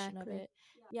Yeah, a function of exactly. it.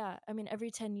 yeah, I mean,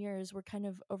 every 10 years we're kind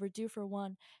of overdue for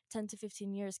one. 10 to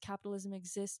 15 years capitalism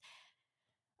exists.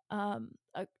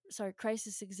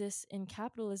 Crisis exists in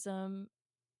capitalism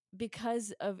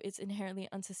because of its inherently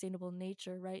unsustainable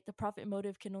nature, right? The profit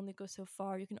motive can only go so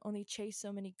far. You can only chase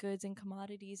so many goods and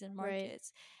commodities and Right.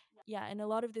 markets. Yeah, and a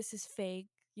lot of this is fake.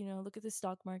 Look at the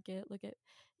stock market, look at,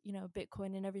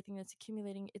 Bitcoin and everything that's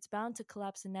accumulating. It's bound to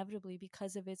collapse inevitably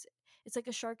because of it's like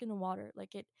a shark in the water.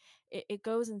 Like it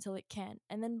goes until it can't.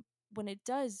 And then when it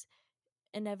does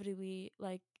inevitably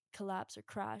like collapse or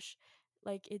crash,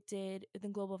 like it did in the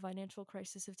global financial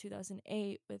crisis of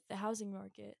 2008 with the housing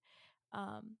market,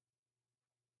 um,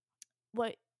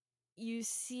 what you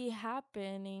see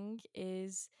happening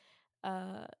is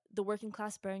the working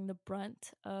class bearing the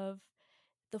brunt of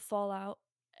the fallout,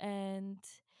 and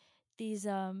these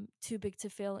too big to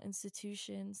fail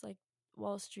institutions like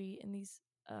Wall Street and these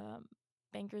um,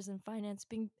 bankers and finance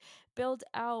being built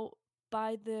out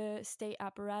by the state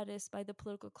apparatus, by the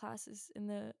political classes and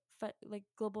the like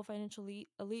global financial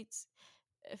elites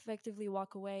effectively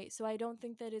walk away. So I don't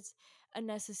think that it's a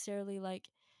necessarily like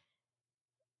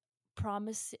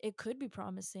promise. It could be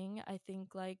promising. I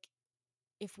think like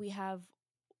if we have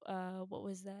what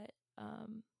was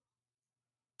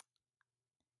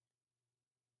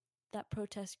that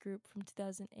protest group from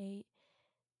 2008,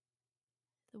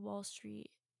 the Wall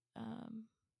Street, um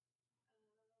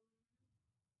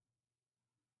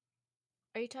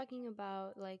Are you talking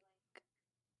about like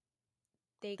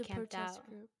they the camped protest out?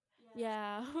 group.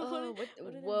 Yeah. Oh, what? What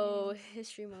are their Whoa, names?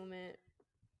 history moment.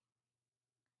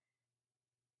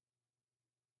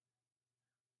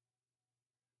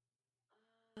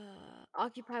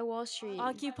 Occupy Wall Street.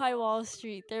 Occupy Wall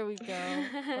Street. There we go.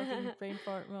 Fucking brain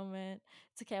fart moment.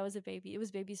 It's okay. I was a baby. It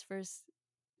was baby's first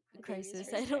The baby's crisis.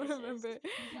 I first don't crisis. remember.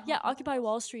 Yeah, Occupy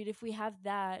Wall Street. If we have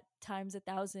that times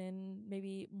 1,000,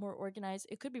 maybe more organized,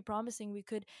 it could be promising. We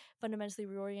could fundamentally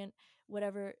reorient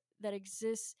whatever that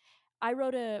exists. I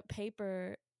wrote a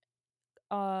paper,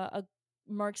 a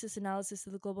Marxist analysis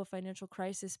of the global financial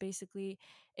crisis, basically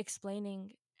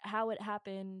explaining how it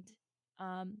happened.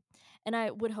 Um, and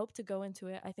I would hope to go into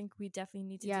it. I think we definitely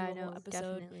need to do Yeah, a whole no,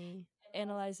 episode definitely.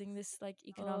 analyzing this like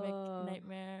economic Oh,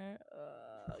 nightmare.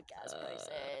 Gas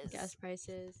prices, gas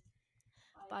prices,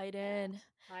 Biden,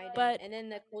 Biden, but and then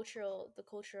the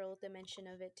cultural dimension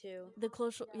of it too. the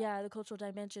cultural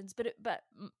dimensions. But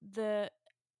the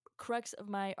crux of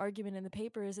my argument in the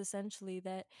paper is essentially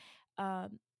that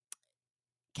um,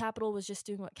 capital was just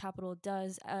doing what capital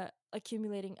does,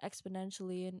 accumulating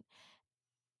exponentially and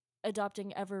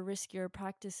adopting ever riskier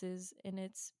practices in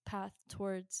its path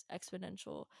towards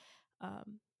exponential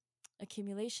um,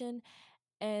 accumulation.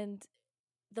 And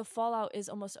the fallout is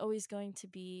almost always going to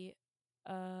be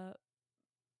uh,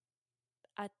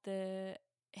 at the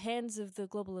hands of the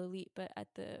global elite, but at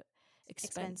the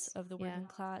expense Expense. of the Yeah. working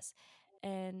class.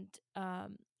 And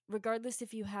regardless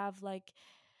if you have like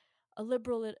a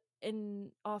liberal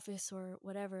in office or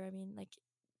whatever, I mean, like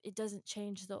it doesn't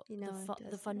change You know it the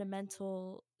doesn't.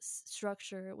 fundamental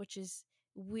structure, which is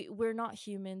we're not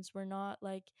humans. We're not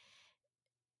like,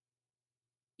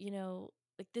 you know,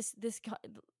 like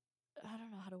I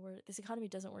don't know how to word it. This economy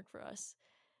doesn't work for us.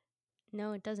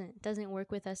 No, it doesn't. It doesn't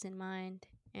work with us in mind.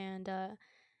 And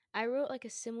I wrote like a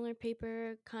similar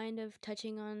paper, kind of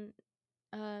touching on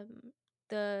um,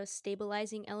 the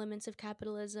stabilizing elements of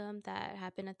capitalism that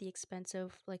happen at the expense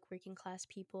of like working class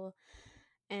people,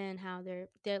 and how they're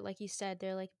like you said,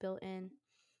 they're like built in.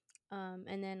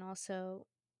 And then also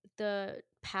the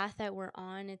path that we're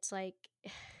on, it's like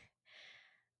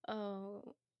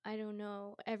oh, I don't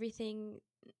know, everything,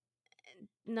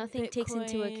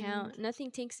 Bitcoin,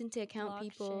 nothing takes into account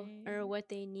people or blockchain. what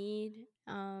they need.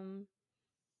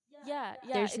 Yeah,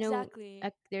 exactly.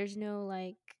 There's no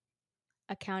like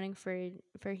accounting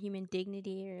for human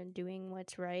dignity or doing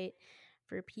what's right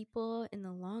for people in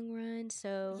the long run.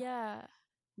 So Yeah.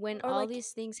 when Or all like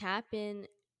these things happen,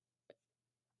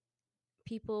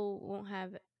 people won't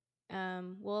have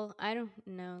well, I don't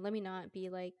know, let me not be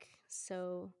like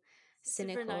so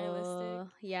super nihilistic. cynical.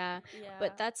 Yeah, Yeah.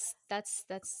 but that's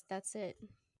it.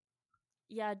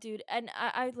 Yeah, dude. And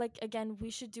I like, again, we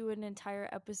should do an entire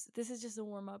episode. This is just a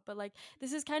warm up, but like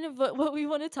this is kind of what we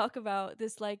want to talk about.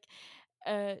 This like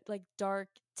dark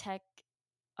tech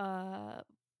uh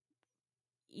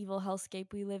evil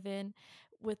hellscape we live in,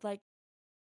 with like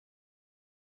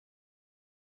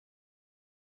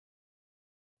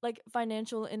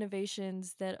financial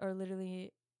innovations that are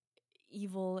literally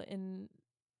evil and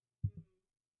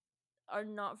are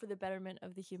not for the betterment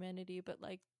of the humanity, but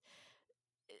like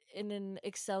in an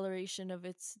acceleration of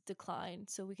its decline,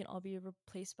 so we can all be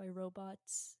replaced by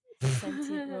robots,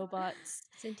 sentient robots.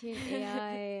 Sentient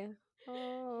AI.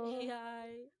 Oh. AI.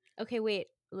 Okay, wait.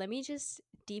 Let me just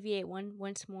deviate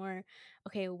once more.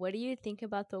 Okay, what do you think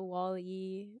about the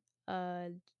Wall-E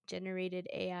generated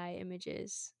AI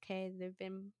images? Okay, they've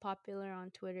been popular on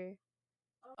Twitter.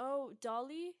 Oh,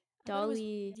 Dolly? I thought it was,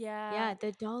 Dolly. Yeah, yeah.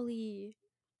 the Dolly.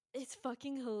 It's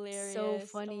fucking So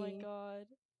hilarious. Oh my funny. god.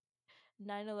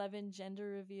 9/11 gender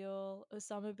reveal,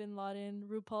 Osama bin Laden,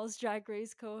 RuPaul's Drag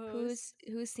Race Who's co-host.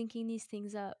 who's thinking these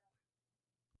things up?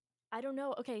 I don't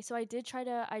know. Okay, so I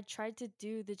tried to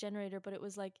do the generator, but it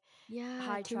was like Yeah,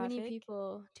 high too many traffic.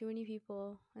 people. Too many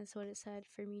people. That's what it said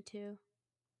for me too.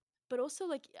 But also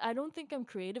like I don't think I'm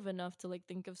creative enough to like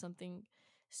think of something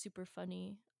super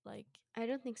funny. Like I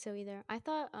don't think so either. I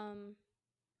thought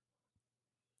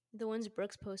the ones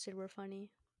Brooks posted were funny.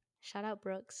 Shout out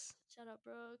Brooks. shout out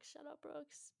Brooks, shout out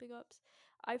Brooks, big ups.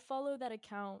 I follow that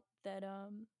account that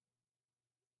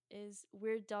is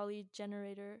Weird Dolly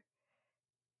Generator.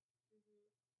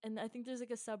 And I think there's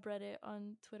like a subreddit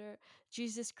on Twitter,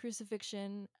 Jesus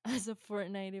crucifixion as a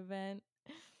Fortnite event.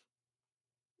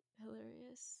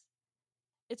 Hilarious.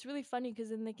 It's really funny because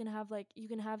then they can have like you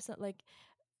can have some like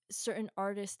certain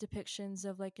artist depictions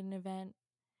of like an event.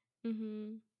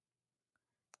 Mm-hmm.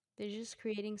 They're just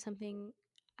creating something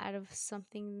out of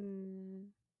something.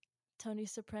 Tony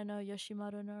Soprano,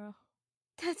 Yoshimaro Noro.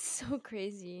 That's so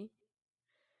crazy.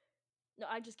 No,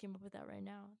 I just came up with that right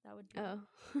now. That would be Oh.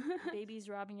 babies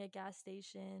robbing a gas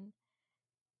station.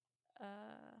 Uh,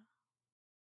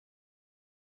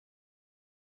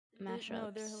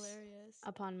 no, they're Mashups hilarious.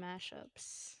 upon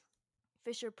mashups.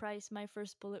 Fisher Price, my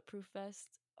first bulletproof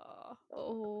vest. Oh,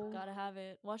 Oh, gotta have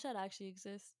it. Watch that actually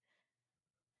exist.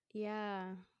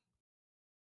 yeah.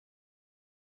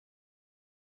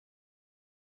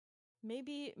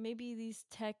 Maybe these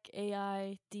tech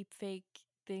AI deepfake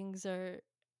things are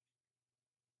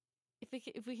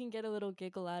if we can get a little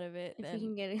giggle out of it, If we then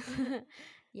can get it.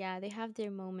 Yeah, they have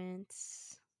their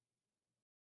moments.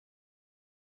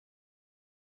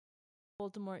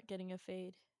 Voldemort getting a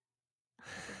fade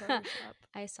at the barbershop.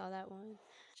 I saw that one.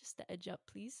 Just the edge up,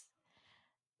 please.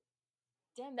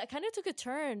 Damn, that kind of took a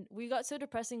turn. We got so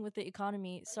depressing with the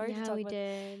economy. Sorry to Yeah, talk we about.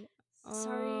 did.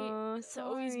 Sorry Oh, to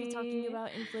always be talking sorry.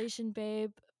 about inflation,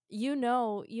 babe.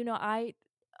 I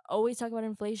always talk about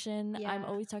inflation. I'm Yeah,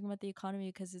 always talking about the economy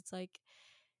because it's like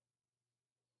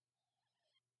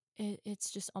it's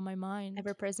just on my mind,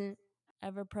 ever present.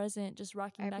 ever present, just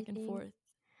rocking back and Everything forth.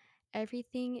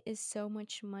 everything is so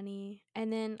much money.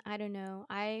 And then I don't know.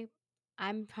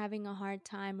 I'm having a hard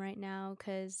time right now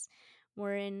cuz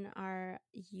we're in our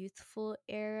youthful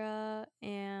era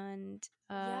and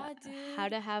Yeah, how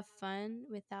dude. to have fun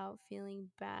without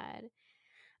feeling bad.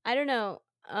 I don't know.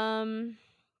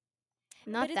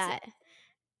 But Not that.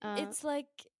 Uh it's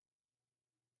like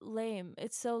lame.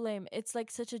 It's so lame. It's like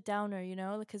such a downer,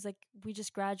 because like we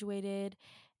just graduated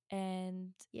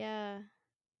and yeah.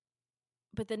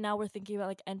 but then now we're thinking about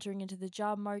like entering into the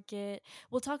job market.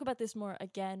 We'll talk about this more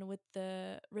again with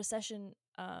the recession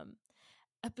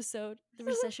episode, the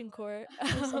recession core.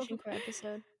 Recession core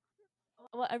episode.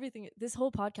 Well, everything this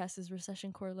whole podcast is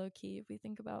recession core low key if we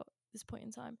think about this point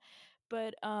in time.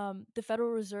 But the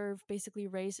Federal Reserve basically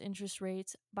raised interest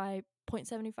rates by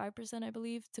 0.75%, I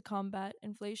believe, to combat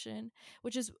inflation,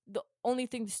 which is the only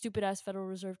thing the stupid ass Federal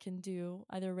Reserve can do,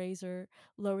 either raise or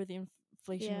lower the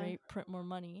inflation Yeah. rate, print more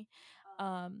money.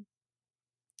 Um,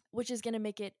 which is going to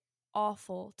make it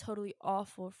awful, totally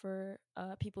awful for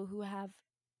people who have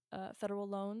federal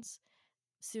loans,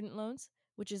 student loans,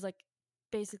 which is like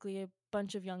basically a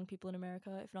bunch of young people in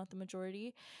America, if not the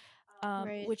majority.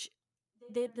 Right. Which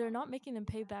they're not making them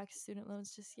pay back student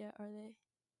loans just yet, are they?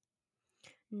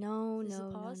 No, There's a no,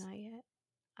 no, pause. not yet.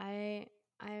 I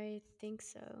I think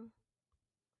so.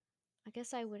 I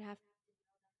guess I would have.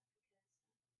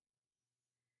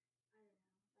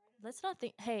 Let's not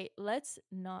think. Hey, let's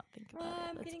not think about it.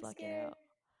 I'm Let's getting block it scared. out.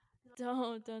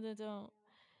 Don't.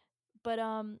 But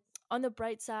on the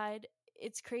bright side,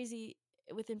 it's crazy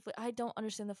with I don't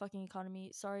understand the fucking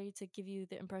economy. Sorry to give you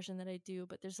the impression that I do,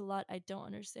 but there's a lot I don't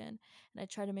understand, and I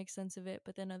try to make sense of it.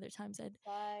 But then other times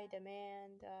Supply,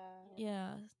 demand.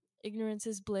 yeah, ignorance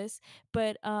is bliss.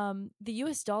 But the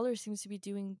U.S. dollar seems to be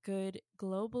doing good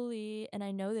globally, and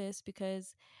I know this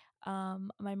because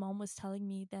my mom was telling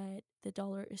me that the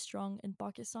dollar is strong in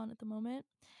Pakistan at the moment.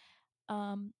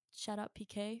 Shout out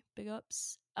PK, big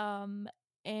ups.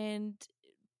 And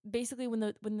basically when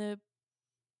the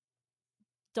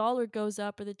dollar goes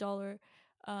up or the dollar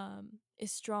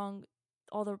is strong,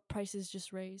 all the prices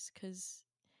just raise because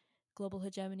global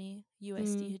hegemony,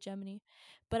 USD Mm. hegemony.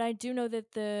 But I do know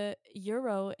that the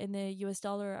euro and the US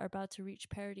dollar are about to reach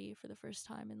parity for the first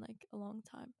time in like a long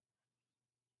time.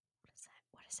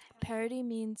 What does that mean? Parity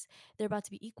means they're about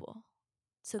to be equal.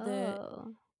 So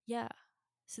Oh. yeah.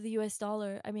 So the US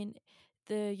dollar, I mean,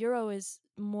 the euro is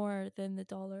more than the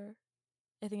dollar.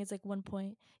 I think it's like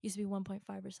used to be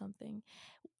 1.5 or something.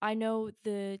 I know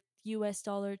the US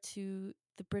dollar to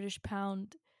the British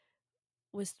pound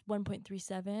was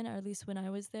 1.37, or at least when I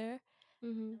was there.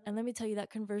 Mm-hmm. And let me tell you, that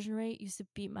conversion rate used to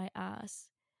beat my ass.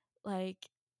 Like,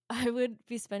 I would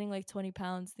be spending like 20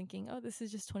 pounds thinking, oh, this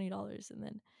is just $20. And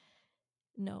then,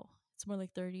 no, it's more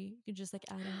like 30. You can just like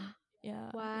add in.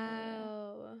 Yeah, yeah, yeah.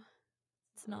 Wow.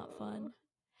 It's not Oh. fun.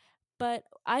 But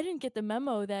I didn't get the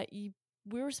memo that we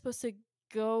were supposed to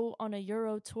go on a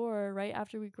Euro tour right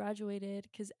after we graduated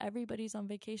because everybody's on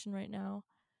vacation right now.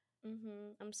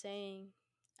 Mm-hmm. I'm saying.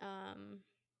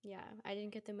 Yeah, I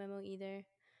didn't get the memo either.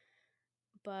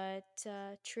 But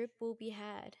trip will be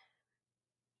had.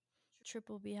 Trip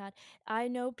will be had. I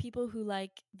know people who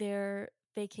like their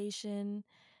vacation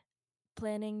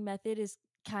planning method is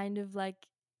kind of like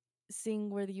seeing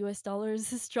where the US dollar is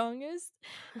the strongest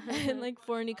and like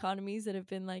foreign economies that have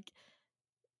been like,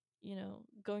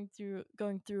 going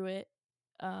through it.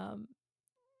 Um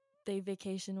they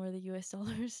vacation where the US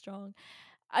dollar is strong.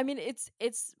 I mean, it's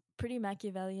pretty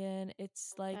Machiavellian.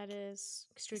 It's like That is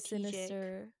strategic,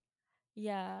 sinister.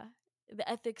 Yeah. The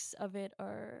ethics of it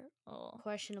are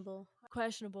questionable.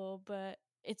 questionable, but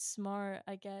it's smart,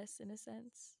 I guess, in a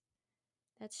sense.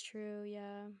 That's true,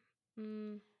 yeah.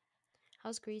 Mm.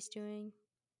 How's Greece doing?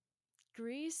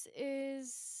 Greece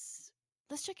is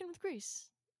let's check in with Greece.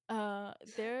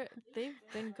 They've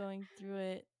been going through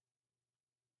it.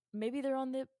 Maybe they're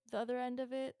on the other end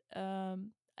of it.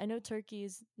 I know Turkey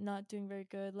is not doing very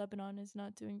good. Lebanon is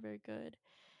not doing very good.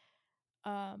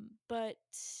 But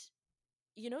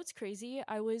it's crazy.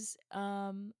 I was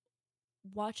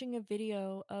watching a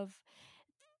video of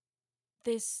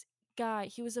this guy.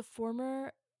 He was a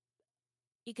former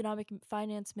economic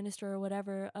finance minister or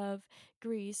whatever of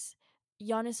Greece,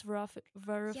 Yanis Yes.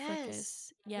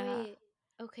 Varoufakis. Yeah, Wait.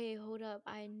 Okay, hold up.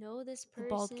 I know this the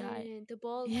bald guy. person, the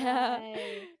bald Yeah, guy.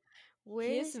 he has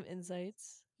Where's some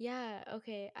insights. Yeah,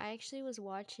 okay. I actually was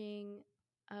watching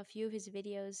a few of his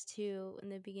videos too in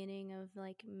the beginning of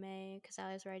like May because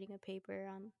I was writing a paper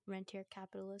on rentier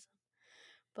capitalism.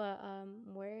 But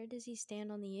where does he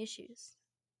stand on the issues?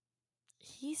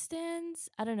 He stands.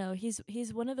 I don't know. He's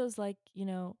one of those like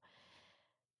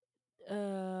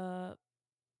uh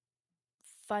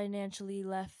financially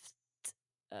left,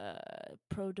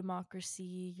 pro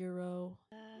democracy Euro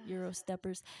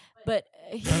steppers, but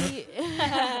he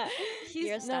he's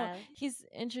Your no style. he's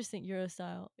interesting. Euro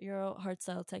style, Euro hard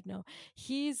style techno.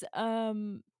 He's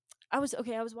I was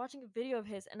watching a video of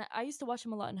his, and I used to watch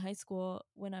him a lot in high school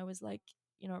when I was like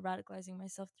radicalizing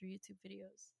myself through YouTube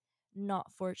videos, not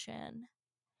 4chan,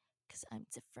 because I'm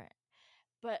different.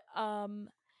 But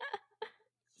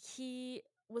he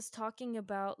was talking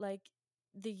about like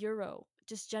the euro,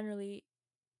 just generally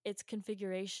its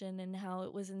configuration and how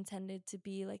it was intended to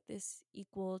be like this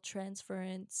equal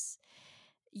transference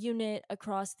unit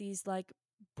across these like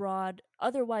broad,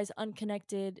 otherwise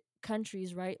unconnected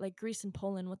countries, right? Like Greece and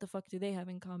Poland, what the fuck do they have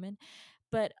in common?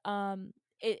 But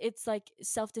it's like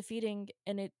self-defeating,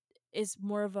 and it is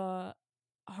more of a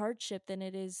hardship than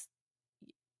it is,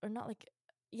 or not like,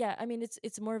 yeah, I mean,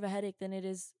 it's more of a headache than it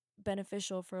is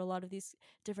beneficial for a lot of these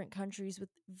different countries with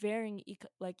varying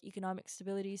like economic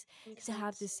stabilities Makes to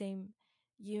have the sense. same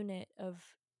unit of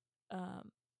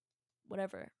um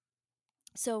whatever.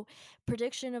 So,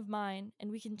 prediction of mine,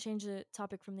 and we can change the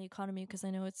topic from the economy because I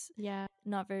know it's Yeah.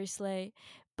 not very slay,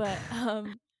 but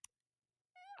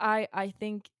I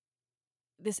think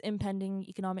this impending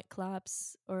economic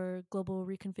collapse or global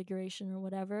reconfiguration or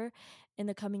whatever in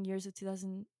the coming years of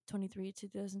 2023 to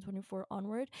 2024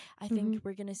 onward, I Mm-hmm. think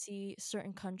we're going to see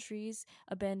certain countries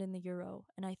abandon the euro,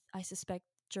 and I suspect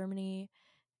Germany,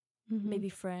 Mm-hmm. maybe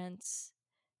France,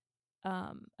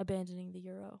 abandoning the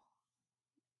euro.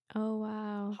 Oh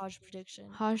wow. Hodge prediction.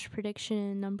 Hodge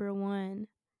prediction number one.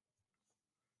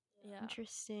 Yeah.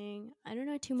 Interesting. I don't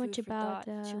know too much Food for about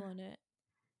thought. Chew on it.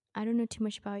 I don't know too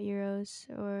much about euros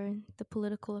or the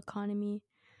political economy,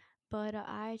 but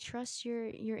I trust your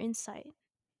insight.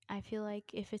 I feel like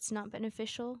if it's not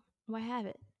beneficial, why have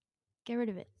it? Get rid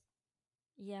of it.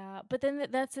 Yeah, but then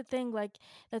that's the thing. Like,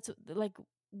 that's like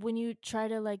when you try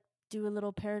to like do a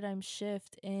little paradigm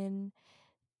shift in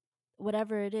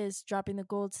whatever it is, dropping the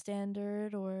gold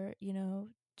standard or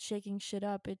shaking shit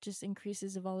up, it just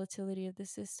increases the volatility of the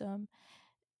system.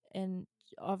 and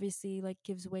obviously like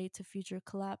gives way to future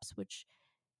collapse, which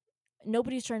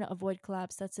nobody's trying to avoid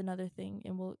collapse. That's another thing,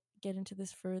 and we'll get into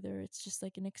this further. It's just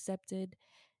like an accepted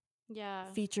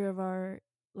Yeah. feature of our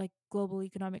like global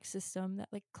economic system that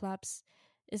like collapse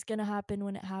is going to happen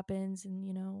when it happens,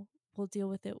 and we'll deal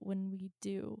with it when we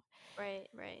do. Right,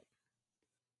 right.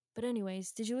 But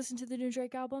anyways, did you listen to the new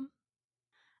Drake album?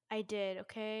 I did,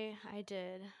 okay? I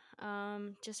did.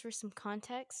 Just for some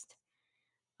context,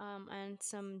 and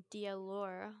some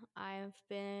lore, I've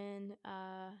been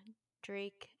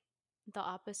Drake, the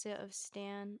opposite of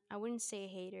Stan. I wouldn't say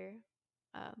hater,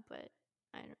 but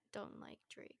I don't like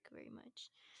Drake very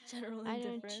much. General I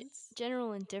don't indifference.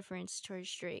 general indifference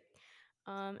towards Drake.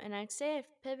 And I'd say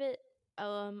I've pivot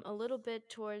a little bit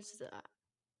towards the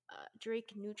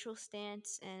Drake neutral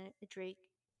stance and a Drake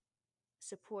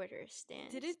supporter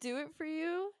Did stance. it do it for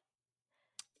you?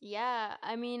 Yeah,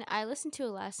 I mean, I listened to it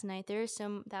last night. There was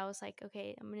some that was like,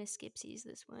 okay, I'm gonna skip seas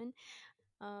this one.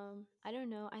 I don't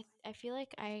know. I feel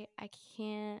like I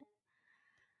can't.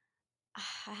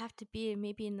 I have to be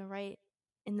maybe in the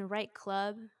right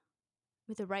club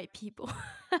with the right people.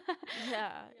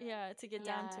 Yeah, yeah, to get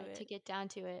down to Yeah, to it. get down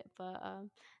to it. But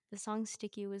the song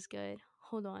 "Sticky" was good.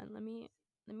 Hold on, let me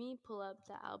pull up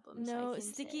the album so I No,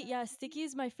 can Sticky, say yeah, Sticky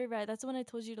is my favorite. That's the one I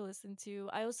told you to listen to.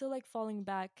 I also like Falling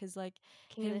Back cuz like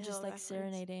King of the him just Hill like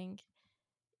reference. serenading.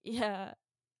 Yeah,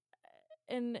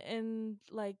 and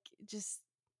like just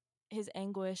his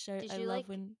anguish. Did I you love like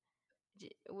when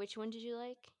which one did you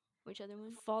like? Which other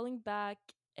one? Falling Back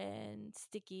and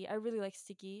Sticky. I really like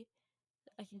Sticky.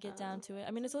 I can get down Uh, to it.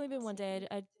 I mean, it's only been one day. Same.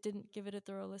 I didn't give it a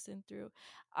thorough listen through.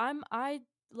 I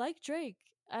like Drake.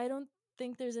 I don't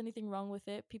think there's anything wrong with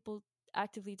it. People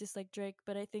actively dislike Drake,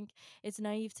 but I think it's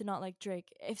naive to not like Drake.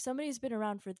 If somebody's been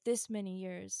around for this many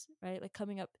years, right? Like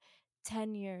coming up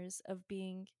 10 years of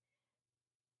being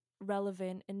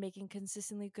relevant and making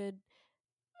consistently good,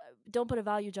 don't put a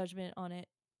value judgment on it.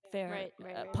 Fair. Right,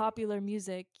 right, right, right. Popular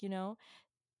music,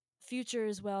 Future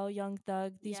as well, Young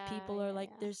Thug. These Yeah, people are yeah, like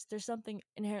yeah. there's something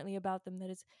inherently about them that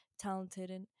is talented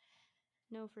and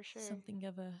No, for sure. something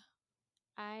of a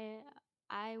I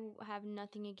have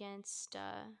nothing against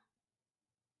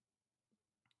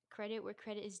credit where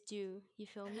credit is due. You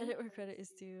feel me? credit where credit is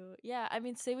due. Yeah, I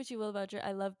mean, say what you will about Drake.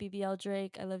 I love BBL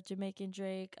Drake. I love Jamaican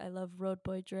Drake. I love Road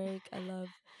Boy Drake. I love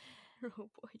Oh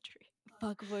boy, Drake.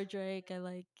 Fuckboy Drake. I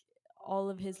like all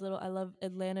of his little. I love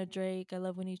Atlanta Drake. I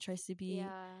love when he tries to be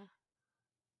Yeah,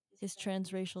 his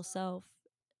transracial self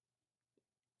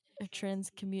or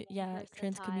versatile.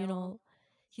 transcommunal.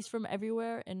 He's from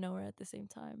everywhere and nowhere at the same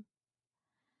time.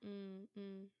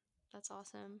 Mm. That's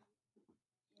awesome.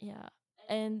 Yeah,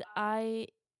 and I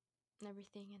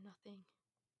Everything and nothing.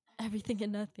 everything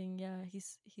and nothing. Yeah,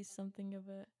 he's something of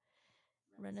a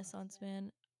renaissance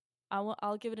man.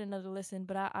 I'll give it another listen,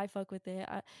 but I fuck with it.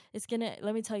 It's gonna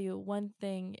let me tell you one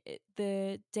thing.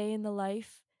 The day in the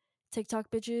life TikTok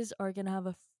bitches are gonna have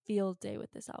a field day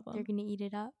with this They're album. gonna eat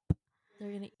it up.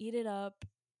 They're gonna eat it up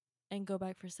and go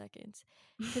back for seconds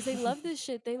because they love this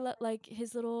shit. They like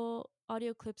his little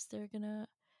audio clips. They're gonna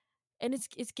and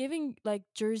it's giving like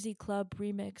Jersey Club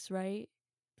remix, right?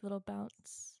 Little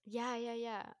bounce. Yeah, yeah,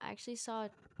 yeah. I actually saw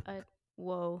a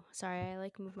whoa. Sorry, I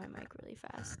like moved my mic really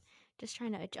fast. Just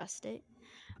trying to adjust it.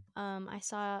 I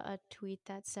saw a tweet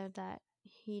that said that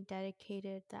he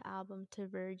dedicated the album to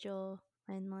Virgil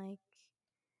and like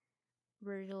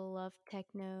Virgil loved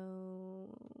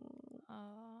techno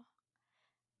Uh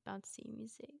bouncy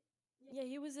music. yeah,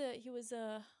 he was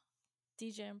a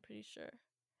DJ. I'm pretty sure.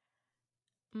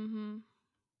 Mhm.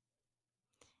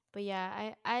 But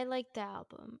yeah, I like the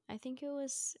album. I think it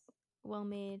was well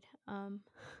made.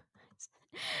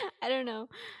 I don't know.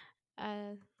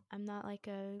 Uh, I'm not like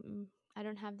I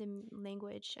don't have the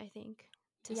language. I think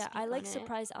to Yeah, I speak like on it.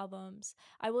 surprise albums.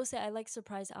 I will say I like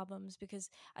surprise albums because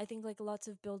I think like lots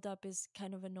of build up is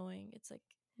kind of annoying. It's like,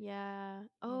 Yeah. you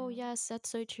Oh know, yes, that's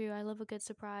so true. I love a good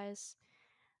surprise.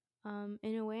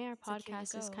 In a way, our it's like here you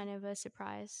podcast is kind go. of a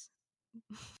surprise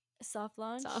Soft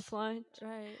soft launch? launch.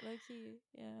 Right, low key.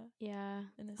 Yeah, Yeah.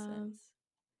 in a sense.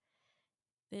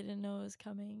 They didn't know it was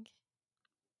coming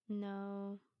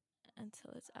No,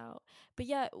 until it's out. But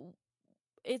yeah,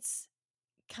 it's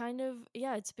kind of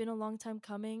yeah, it's been a long time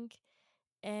coming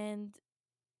and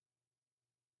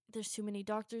there's too many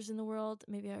doctors in the world.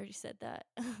 Maybe I already said that.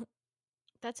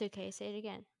 that's okay. Say it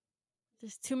again.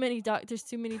 There's too many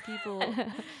people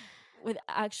with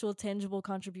actual tangible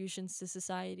contributions to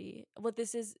society. What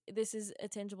this is a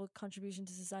tangible contribution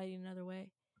to society in another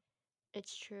way.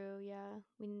 It's true. Yeah,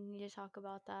 we need to talk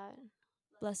about that.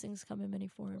 Blessings come in many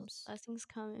forms. Blessings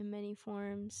come in many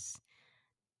forms.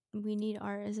 We need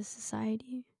art as a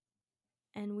society.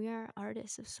 and we are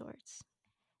artists of sorts.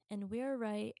 And we're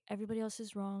right. Everybody else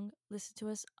is wrong. Listen to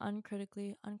us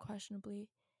uncritically, unquestionably.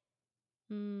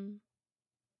 Mm,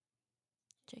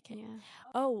 JK. yeah.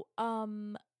 Oh,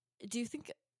 do you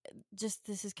think just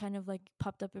this is kind of like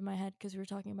popped up in my head because we were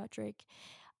talking about Drake.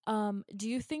 Do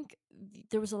you think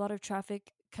there was a lot of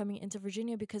traffic coming into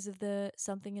Virginia because of the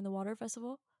Something in the Water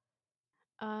festival?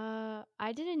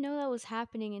 I didn't know that was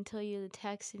happening until you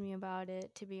texted me about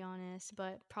it, to be honest.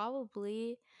 But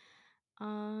probably,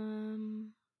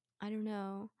 um, I don't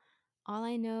know. All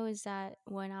I know is that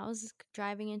when I was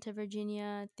driving into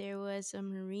Virginia, there was a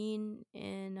Marine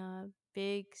in a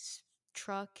big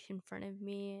truck in front of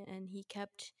me, and he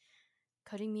kept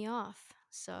cutting me off.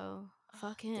 So Ugh,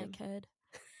 fuck him. dickhead.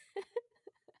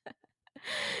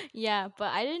 Yeah,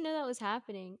 but I didn't know that was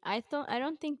happening. I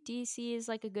don't think DC is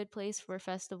like a good place for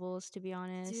festivals, to be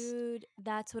honest. Dude,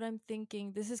 that's what I'm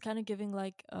thinking. This is kind of giving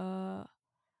like a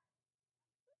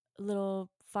little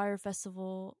fire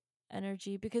festival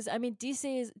energy because I mean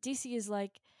DC is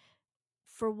like,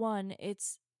 for one,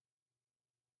 it's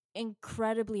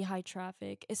incredibly high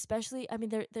traffic, especially I mean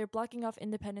they're blocking off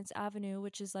Independence Avenue,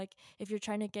 which is like if you're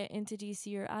trying to get into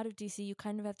DC or out of DC, you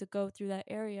kind of have to go through that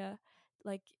area,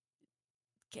 like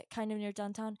get kind of near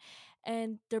downtown,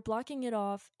 and they're blocking it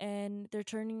off and they're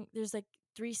turning there's like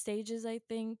three stages I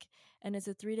think, and it's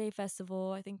a 3-day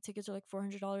festival. I think tickets are like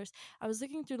 $400. I was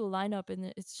looking through the lineup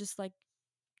and it's just like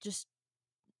just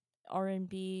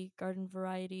R&B, garden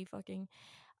variety, fucking.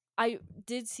 I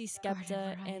did see Garden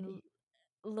Skepta and variety.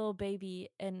 Lil Baby,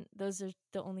 and those are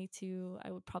the only two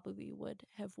I would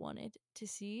have wanted to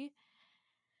see.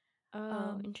 Oh,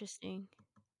 Um, interesting.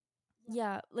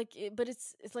 yeah, like, but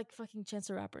it's like fucking Chance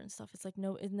the Rapper and stuff. It's like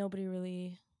nobody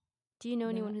really Do you know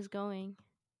anyone that. who's going?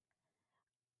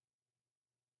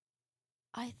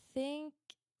 I think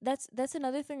that's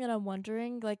another thing that I'm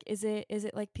wondering. Like, is it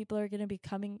like people are gonna be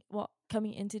coming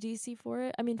into DC for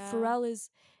it? I mean, Yeah.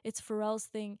 it's Pharrell's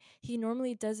thing. He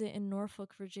normally does it in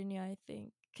Norfolk, Virginia, I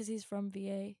think, because he's from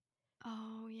VA.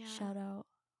 Oh, yeah. Shout out,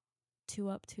 two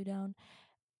up, two down.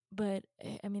 But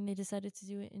I mean, they decided to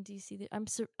do it in DC.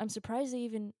 I'm surprised they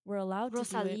even were allowed to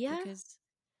do it Rosalia? because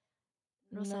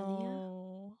Rosalia?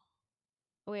 no.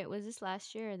 Oh, wait, was this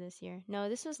last year or this year? No,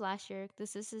 this was last year.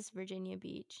 This is Virginia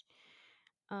Beach.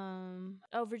 Um,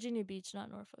 Oh, Virginia Beach, not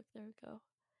Norfolk. There we go.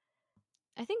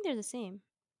 I think they're the same.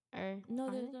 Or No,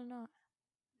 are they're they? they're not.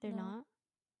 They're No, not.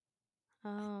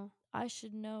 Oh, I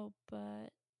should know,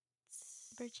 but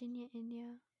Virginia,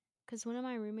 India. Because one of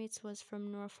my roommates was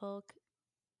from Norfolk,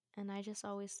 and I just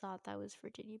always thought that was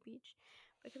Virginia Beach.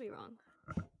 But I could be wrong.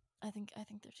 I think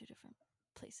they're two different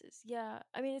places. Yeah,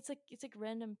 I mean it's like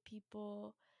random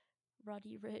people.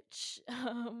 Roddy Rich.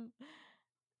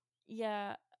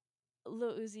 Yeah,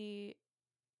 Lil Uzi.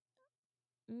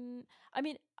 Mm, I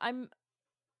mean, I'm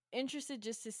interested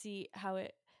just to see how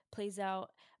it plays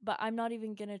out, but I'm not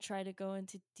even gonna try to go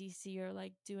into DC or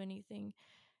like do anything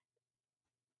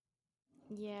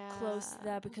close to Yeah.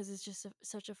 that because it's just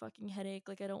such a fucking headache.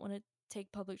 Like I don't want to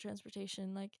take public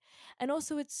transportation. Like, and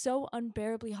also it's so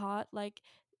unbearably hot. Like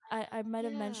I might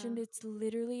have Yeah. mentioned it's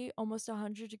literally almost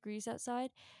 100 degrees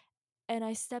outside, and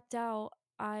I stepped out.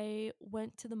 I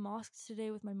went to the mosque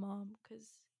today with my mom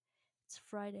because it's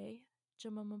Friday,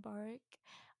 Juma Mubarak.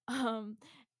 Um,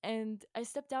 and I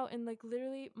stepped out and like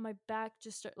literally my back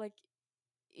just like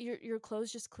your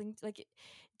clothes just cling like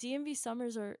DMV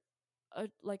summers are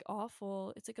like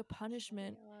awful. It's like a They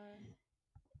punishment. are.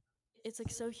 It's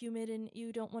like so humid and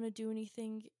you don't want to do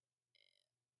anything.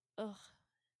 Ugh.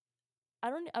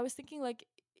 I was thinking like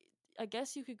I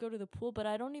guess you could go to the pool, but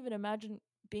I don't even imagine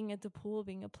being at the pool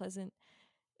being a pleasant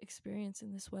experience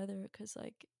in this weather cuz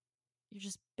like you're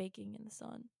just baking in the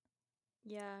sun.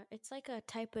 Yeah, it's like a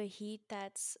type of heat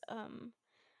that's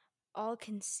all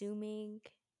consuming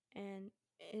and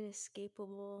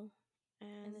inescapable,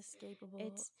 and Inescapable.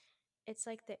 it's it's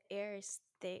like the air is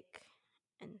thick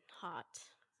and hot.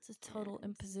 It's a total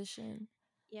And imposition.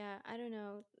 yeah, I don't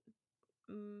know.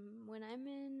 When I'm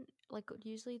in like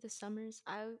usually the summers,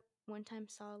 I one time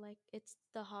saw like it's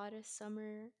the hottest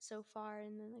summer so far,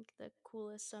 and then like the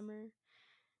coolest summer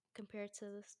compared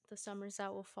to the summers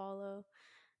that will follow,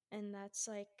 and that's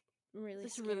like really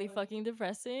It's really scary. fucking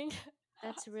depressing.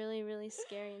 That's really really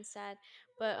scary and sad.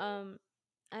 But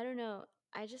I don't know.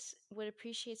 I just would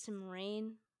appreciate some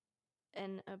rain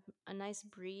and a nice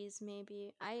breeze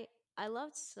maybe. I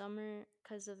loved summer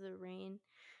because of the rain.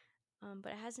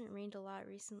 But it hasn't rained a lot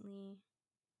recently.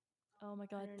 Oh my I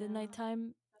god, don't the know.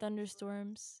 nighttime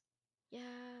thunderstorms. Yeah.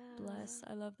 Bless.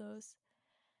 I love those.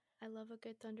 I love a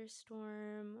good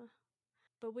thunderstorm.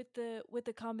 But with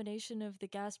the combination of the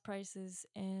gas prices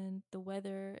and the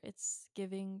weather, it's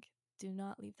giving do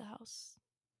not leave the house.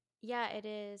 Yeah, it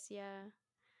is. Yeah.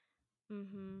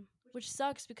 Mhm. Which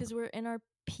sucks because we're in our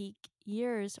peak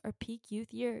years, our peak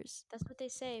youth years. That's what they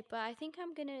say, but I think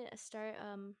I'm gonna start.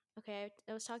 Okay,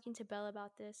 I was talking to Bella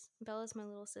about this. Bella's my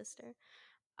little sister.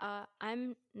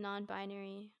 I'm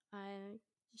non-binary. I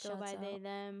go Shouts by they, out.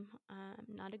 them.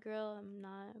 I'm not a girl. I'm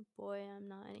not a boy. I'm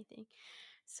not anything.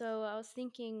 So I was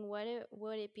thinking, would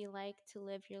it be like to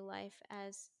live your life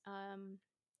as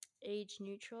age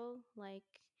neutral? Like,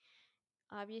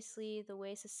 obviously, the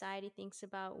way society thinks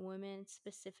about women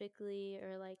specifically,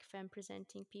 or like femme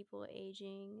presenting people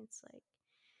aging, it's like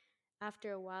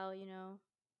after a while,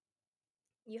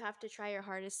 you have to try your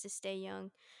hardest to stay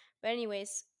young. But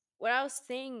anyways, what I was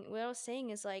saying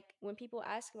is like when people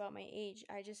ask about my age,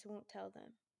 I just won't tell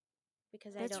them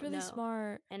because I That's don't really know.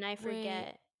 smart. And I Wait,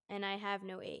 forget and I have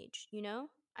no age, you know?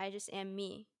 I just am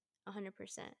me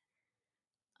 100%.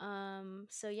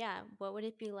 So yeah, what would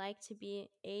it be like to be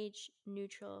age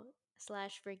neutral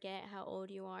slash forget how old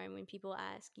you are, and when people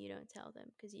ask, you don't tell them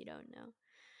because you don't know.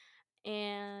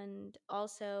 And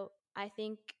also, I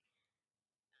think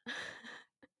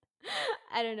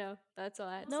I don't know. That's all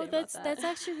I had to no, say about that. that's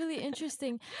actually really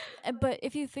interesting. But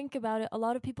if you think about it, a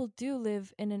lot of people do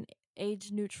live in an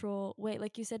age neutral way.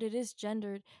 Like you said, it is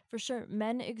gendered for sure.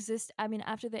 Men exist. I mean,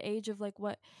 after the age of like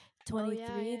what Oh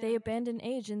yeah, 23, they yeah. abandon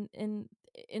age, and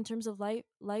in terms of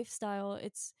lifestyle,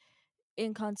 it's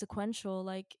inconsequential.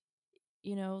 Like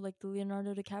like the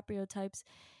Leonardo DiCaprio types.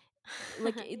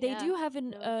 Like they Yeah. do have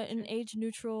No, for an sure. age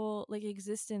neutral like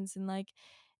existence, and like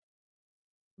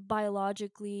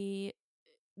biologically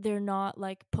they're not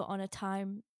like put on a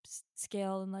time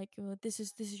scale and like, "Oh, this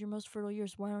is your most fertile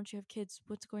years, why don't you have kids,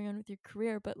 what's going on with your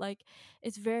career?" But like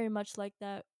it's very much like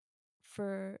that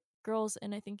for girls,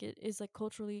 and I think it is like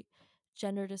culturally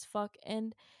gendered as fuck.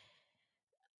 And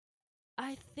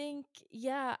I think,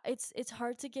 yeah, it's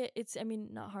hard to get, it's, I mean,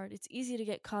 not hard, it's easy to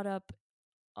get caught up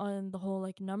on the whole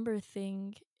like number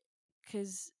thing,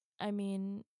 because I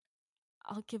mean,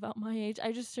 I'll give out my age.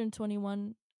 I just turned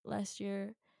 21 last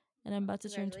year, and I'm Oh, about to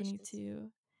turn congratulations.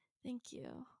 22. Thank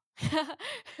you.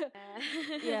 Yeah.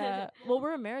 Yeah. Well,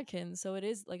 we're Americans, so it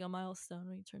is like a milestone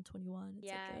when you turn 21.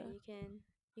 It's like Yeah, a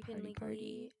you can party legally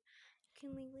party.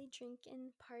 drink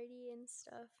and party and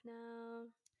stuff now.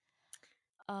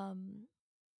 Um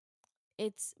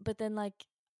it's but then like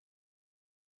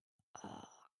uh,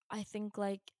 I think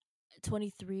like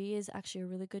 23 is actually a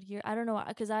really good year. I don't know,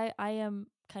 cuz I am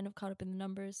kind of caught up in the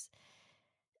numbers.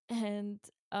 And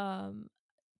um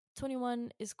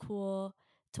 21 is cool.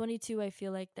 22, I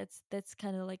feel like that's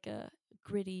kind of like a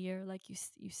gritty year, like you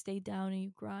stay down and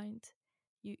you grind.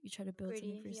 You try to build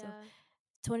something Gritty, for yourself. yeah.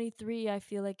 23, I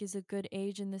feel like, is a good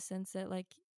age in the sense that like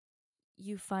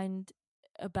you find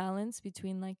a balance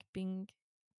between like being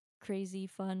crazy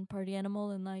fun party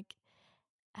animal and like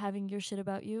having your shit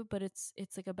about you, but it's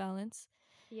like a balance.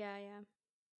 Yeah, yeah.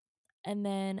 And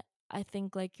then I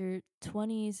think like your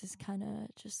 20s is kind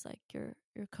of just like you're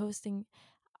coasting.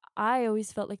 I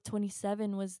always felt like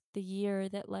 27 was the year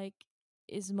that like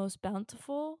is most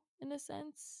bountiful in a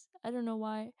sense. I don't know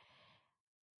why.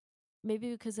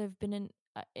 Maybe because I've been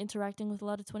interacting with a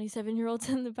lot of 27-year-olds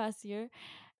in the past year.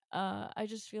 I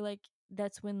just feel like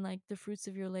that's when like the fruits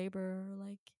of your labor, or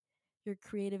like your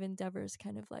creative endeavors,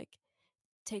 kind of like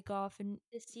take off. And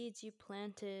The seeds you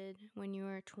planted when you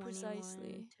were 21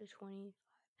 precisely. to 20.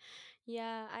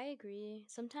 Yeah, I agree.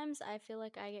 Sometimes I feel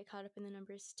like I get caught up in the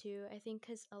numbers too. I think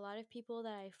because a lot of people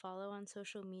that I follow on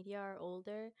social media are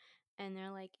older and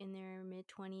they're like in their mid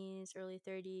 20s, early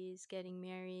 30s, getting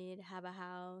married, have a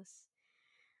house.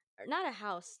 Or not a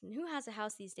house. Who has a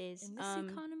house these days? In this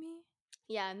economy,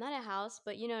 Yeah, not a house,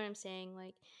 but you know what I'm saying.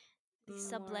 Like they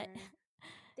sublet. more.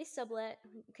 They sublet.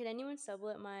 Could anyone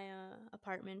sublet my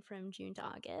apartment from June to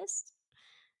August?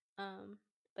 Um,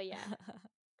 but yeah,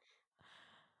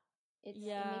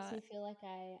 it makes Yeah, me feel like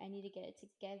I need to get it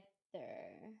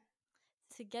together.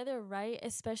 together, right?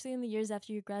 Especially in the years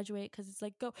after you graduate, because it's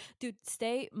like, go, dude,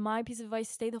 stay. My piece of advice: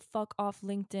 stay the fuck off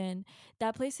LinkedIn.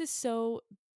 That place is so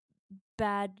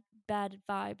bad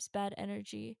vibes, bad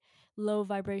energy, low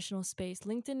vibrational space.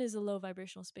 LinkedIn is a low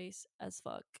vibrational space as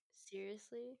fuck.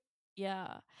 Seriously?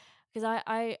 Yeah, because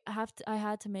I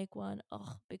had to make one.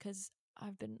 Ugh, because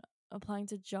I've been applying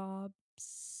to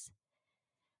jobs,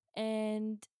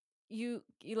 and you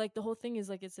like, the whole thing is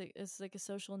like it's like a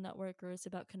social network, or it's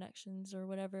about connections or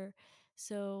whatever.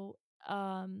 So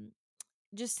um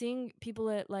just seeing people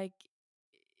that like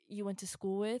you went to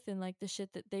school with, and like the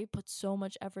shit that they put so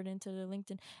much effort into their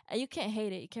LinkedIn, and you can't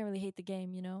hate it. You can't really hate the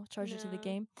game, charge it to the No.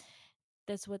 game.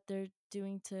 that's what they're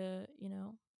doing to,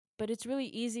 but it's really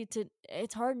easy to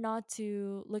it's hard not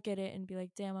to look at it and be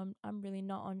like, damn, I'm really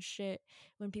not on shit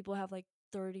when people have like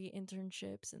 30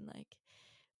 internships and like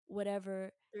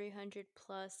whatever 300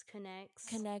 plus connects.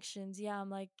 connections. Yeah, I'm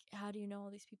like, how do you know all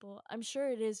these people? I'm sure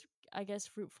it is, I guess,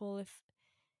 fruitful if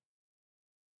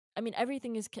I mean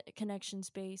everything is connections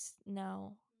based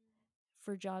now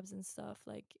for jobs and stuff.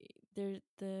 Like the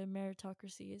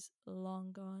meritocracy is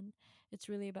long gone. It's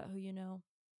really about who you know.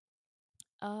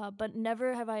 But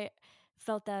never have I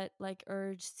felt that like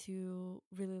urge to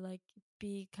really like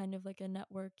be kind of like a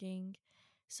networking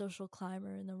social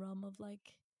climber in the realm of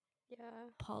like Yeah.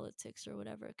 politics or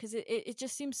whatever, because it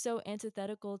just seems so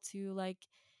antithetical to like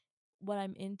what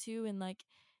I'm into. And like,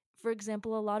 for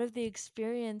example, a lot of the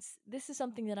experience, this is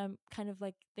something that I'm kind of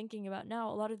like thinking about now,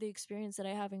 a lot of the experience that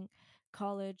I have in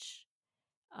college,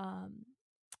 um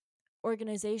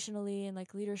organizationally and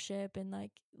like leadership and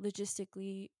like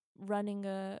logistically running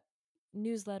a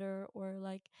newsletter or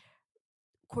like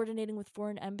coordinating with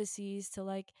foreign embassies to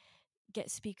like get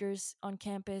speakers on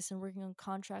campus and working on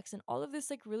contracts and all of this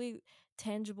like really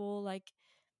tangible like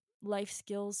life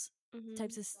skills Mm-hmm.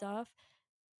 types of stuff,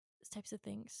 types of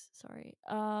things, sorry.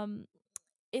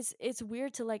 It's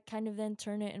weird to like kind of then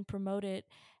turn it and promote it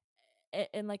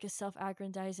in like a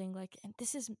self-aggrandizing like, and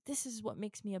this is what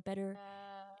makes me a better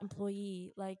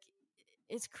employee. Like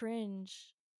it's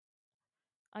cringe.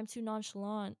 I'm too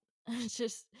nonchalant. It's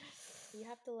just You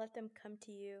have to let them come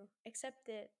to you. Accept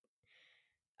it.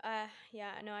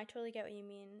 Yeah, no, I totally get what you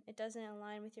mean. It doesn't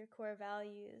align with your core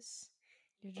values.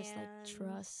 you're just like, And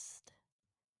trust.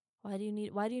 Why do you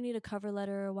need a cover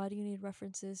letter? Why do you need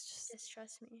references? Just just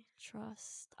trust me.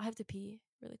 trust. I have to pee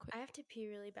really quick. I have to pee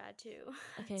really bad too.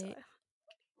 Okay, So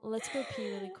let's go pee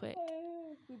really quick.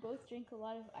 we both drink a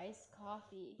lot of iced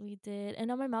coffee. We did. And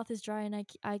now my mouth is dry and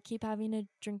I keep having to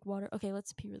drink water. Okay,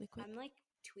 let's pee really quick. I'm like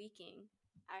tweaking,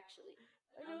 actually.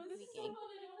 I know I'm this is so tweaking.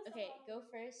 funny. Okay, go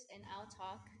first and I'll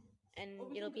talk, and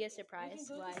it'll be a surprise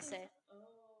while I say.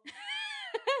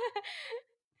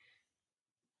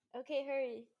 Okay,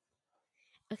 hurry.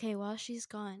 Okay, while she's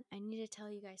gone, I need to tell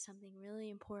you guys something really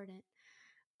important.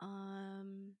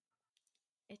 Um,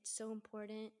 it's so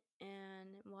important, and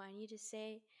what I need to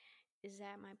say is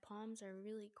that my palms are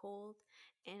really cold,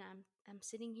 and I'm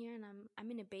sitting here, and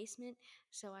I'm in a basement,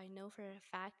 so I know for a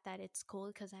fact that it's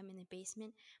cold because I'm in the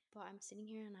basement. But I'm sitting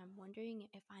here and I'm wondering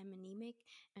if I'm anemic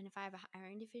and if I have a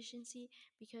iron deficiency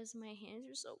because my hands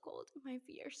are so cold, my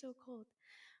feet are so cold.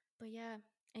 But yeah,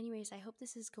 anyways, I hope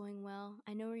this is going well.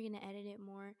 I know we're gonna edit it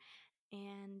more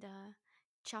and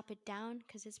chop it down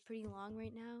because it's pretty long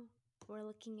right now. We're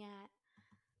looking at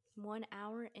 1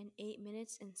 hour and 8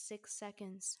 minutes and 6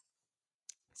 seconds.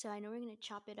 So I know we're gonna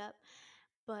chop it up,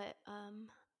 but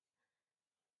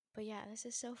yeah, this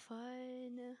is so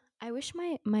fun. I wish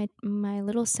my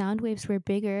little sound waves were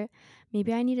bigger.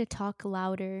 Maybe I need to talk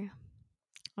louder.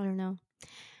 I don't know,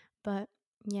 but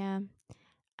yeah,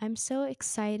 I'm so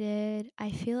excited. I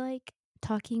feel like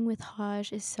talking with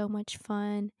Haj is so much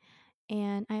fun,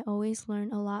 and I always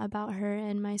learn a lot about her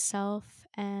and myself.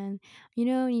 And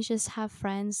you just have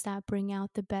friends that bring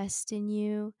out the best in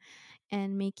you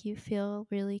and make you feel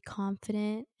really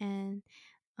confident. And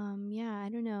yeah, I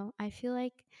don't know. I feel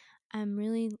like I'm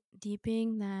really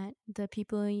deeping that the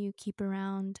people you keep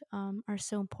around are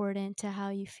so important to how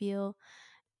you feel.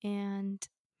 And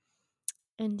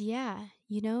yeah,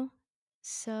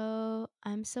 so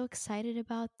I'm so excited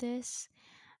about this.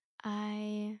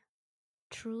 I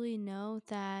truly know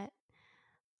that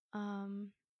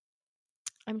um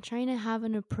I'm trying to have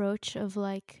an approach of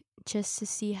like just to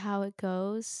see how it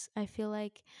goes. I feel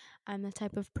like I'm the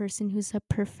type of person who's a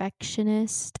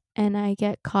perfectionist, and I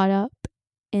get caught up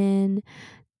in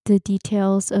the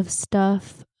details of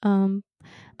stuff.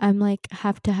 I'm like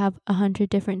have to have 100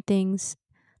 different things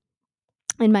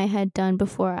in my head done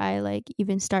before I like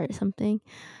even start something.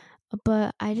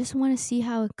 But I just want to see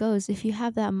how it goes. If you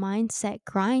have that mindset,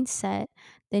 grind set,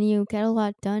 then you get a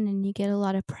lot done and you get a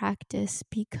lot of practice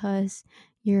because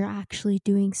you're actually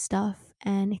doing stuff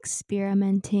and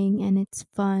experimenting, and it's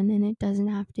fun and it doesn't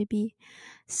have to be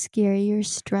scary or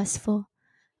stressful.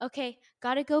 Okay,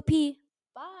 gotta go pee.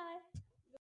 Bye.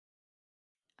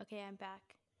 Okay, I'm back.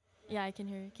 Yeah, I can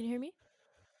hear you. Can you hear me?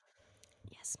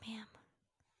 Yes, ma'am.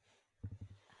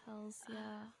 Hells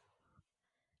yeah.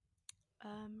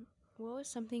 What was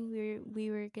something we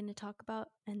were gonna talk about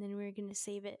and then we were gonna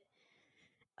save it?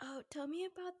 Oh, tell me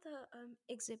about the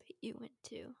exhibit you went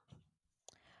to.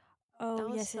 Oh, That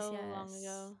was yes, yes, so long yes.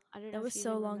 ago. I don't know That was if you so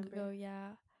even long ago. remember. Yeah.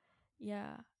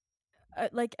 Yeah.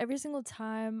 Like every single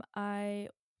time I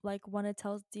like want to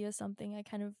tell Dia something, I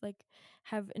kind of like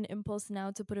have an impulse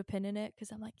now to put a pin in it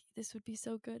because I'm like, this would be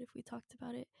so good if we talked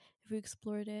about it, if we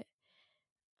explored it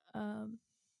um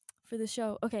for the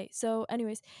show. Okay, so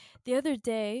anyways, the other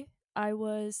day I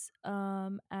was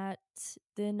at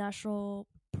the National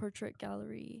Portrait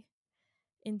Gallery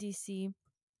in DC,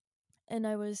 and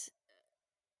I was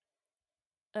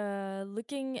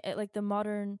looking at like the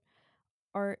modern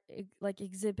art like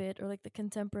exhibit, or like the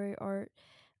contemporary art,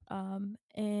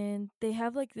 and they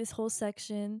have like this whole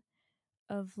section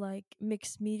of like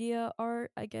mixed media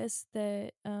art, I guess,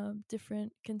 that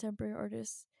different contemporary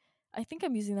artists, I think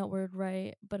I'm using that word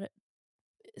right, but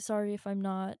sorry if I'm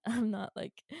not. I'm not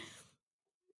like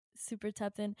super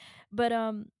tapped in. But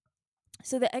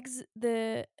so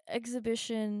the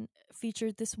exhibition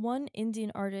featured this one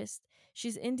Indian artist.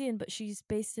 She's Indian, but she's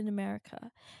based in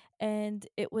America, and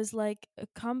it was like a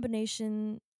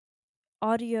combination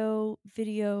audio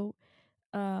video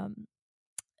um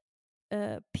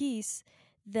piece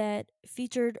that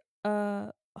featured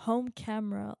a home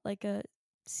camera, like a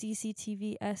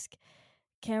CCTV esque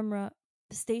camera,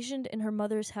 stationed in her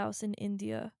mother's house in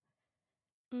India,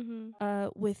 Mm-hmm.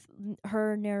 with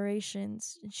her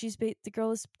narrations. The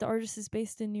artist is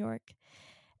based in New York,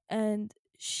 and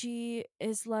she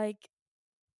is like,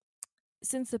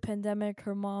 since the pandemic,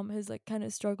 her mom has like kind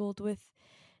of struggled with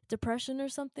depression or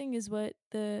something, is what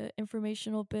the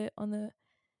informational bit on the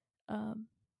um,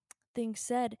 thing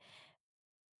said.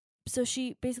 So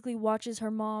she basically watches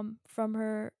her mom from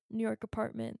her New York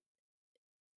apartment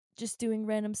just doing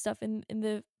random stuff. In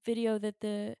the video that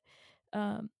the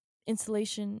um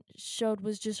installation showed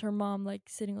was just her mom like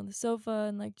sitting on the sofa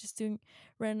and like just doing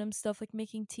random stuff, like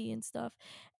making tea and stuff.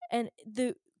 And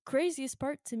the craziest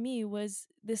part to me was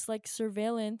this like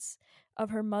surveillance of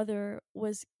her mother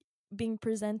was being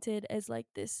presented as like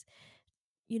this,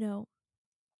 you know,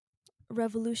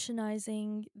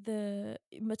 revolutionizing the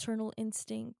maternal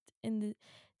instinct in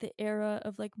the era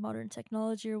of like modern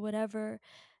technology or whatever.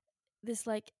 This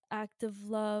like act of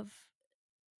love,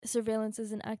 surveillance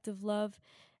is an act of love.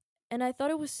 And I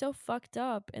thought it was so fucked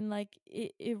up, and like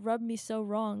it rubbed me so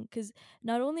wrong, because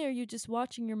not only are you just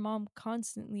watching your mom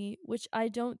constantly, which I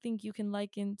don't think you can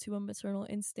liken to a maternal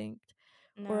instinct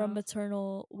or a No.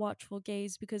 maternal watchful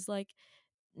gaze, because like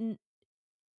n-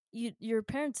 your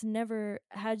parents never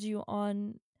had you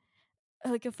on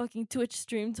like a fucking Twitch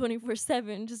stream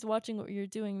 24/7 just watching what you're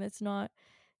doing. That's not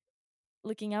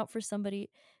looking out for somebody.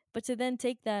 But to then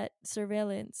take that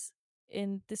surveillance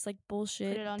in this like Put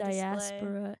bullshit it on display.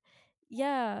 diaspora,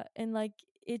 yeah, and like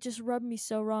it just rubbed me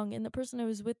so wrong. And the person I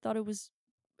was with thought it was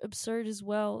absurd as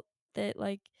well, that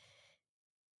like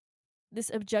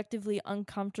this objectively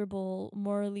uncomfortable,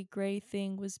 morally gray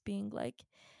thing was being like,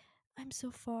 I'm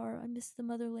so far. I miss the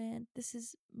motherland. This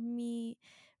is me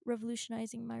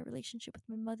revolutionizing my relationship with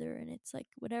my mother. And it's like,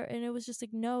 whatever. And it was just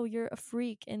like, no, you're a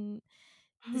freak and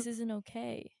this isn't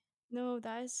okay. No,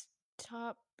 that is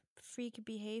top freak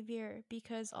behavior,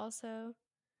 because also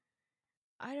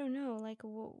I don't know, like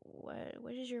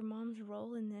what is your mom's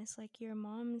role in this? Like your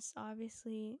mom's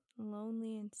obviously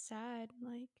lonely and sad.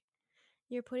 Like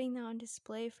you're putting that on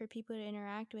display for people to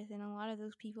interact with, and a lot of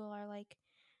those people are like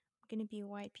going to be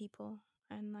white people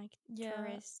and like Yeah.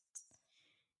 tourists.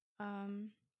 Um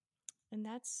and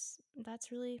that's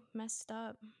really messed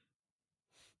up.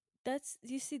 That's,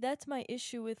 you see, that's my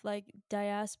issue with like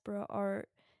diaspora art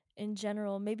in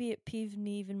general. Maybe it peeved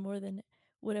me even more than it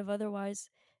would have otherwise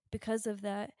because of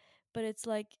that. But it's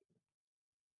like,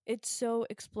 it's so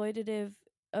exploitative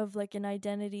of like an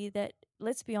identity that,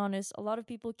 let's be honest, a lot of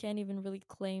people can't even really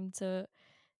claim to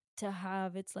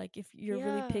have. It's like, if you're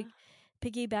really Yeah.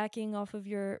 piggybacking off of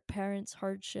your parents'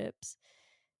 hardships,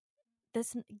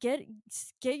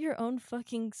 get your own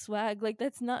fucking swag. Like,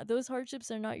 that's not, those hardships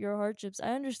are not your hardships.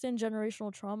 I understand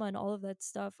generational trauma and all of that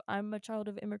stuff. I'm a child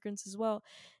of immigrants as well.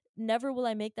 Never will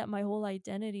I make that my whole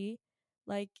identity.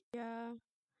 Like, Yeah.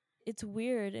 it's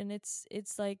weird, and it's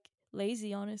like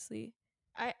lazy, honestly.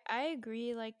 I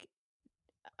agree, like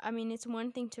I mean, it's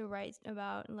one thing to write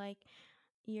about like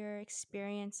your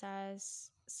experience as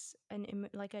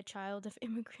like a child of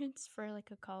immigrants for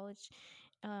like a college,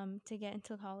 to get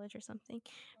into college or something,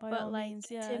 By but all like means,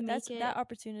 to yeah, make that it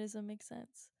opportunism makes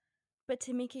sense.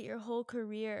 your whole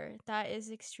career, that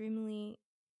is extremely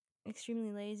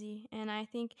lazy. And I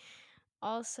think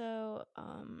also,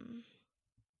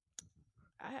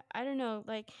 I don't know,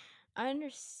 like I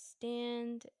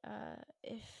understand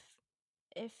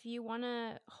if you want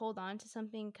to hold on to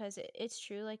something, because it's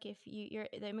true, like if you're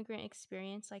the immigrant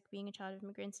experience, like being a child of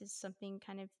immigrants is something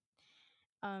kind of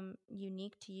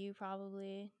unique to you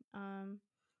probably,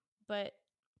 but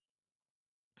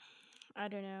I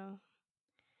don't know.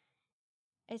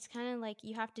 It's kind of like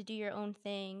you have to do your own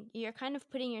thing. You're kind of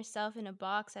putting yourself in a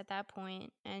box at that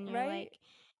point, and you're right? like,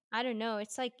 I don't know.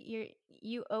 It's like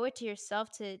you owe it to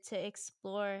yourself to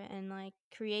explore and like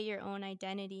create your own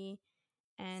identity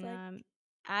It's and like,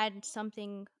 add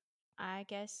something, I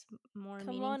guess, more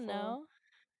come on meaningful. now.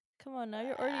 Come on now.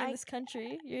 You're already in I this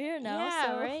country. You're here now, Yeah,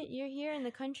 so right. You're here in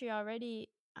the country already.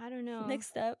 I don't know. next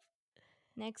step.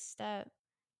 Next step.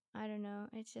 I don't know.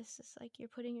 It's like you're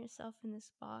putting yourself in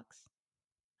this box,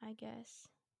 I guess.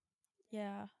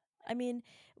 Yeah. I mean,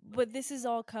 but this is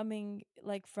all coming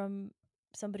like from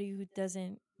somebody who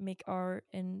doesn't make art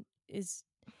and is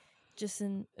just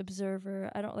an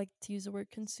observer. I don't like to use the word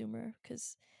consumer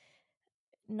because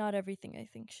not everything I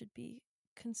think should be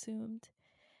consumed.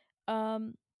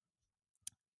 Um,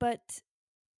 but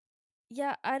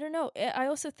yeah, I don't know. I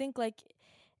also think like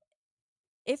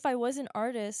if I was an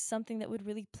artist, something that would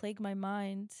really plague my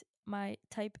mind, my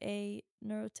type A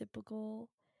neurotypical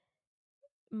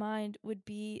mind would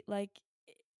be like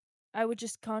I would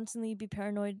just constantly be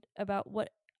paranoid about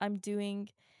what I'm doing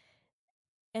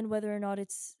and whether or not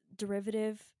it's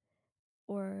derivative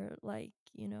or like,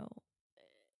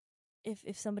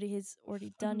 if somebody has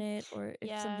already done it or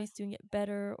if Yeah, somebody's doing it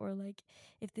better or like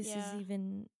if this is yeah.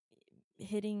 even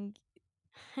hitting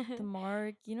the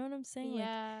mark, you know what I'm saying?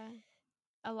 Like Yeah.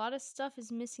 A lot of stuff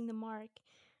is missing the mark.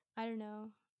 I don't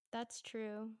know. That's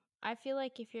true. I feel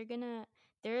like if you're gonna,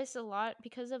 there is a lot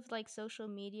because of like social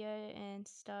media and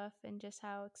stuff and just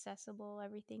how accessible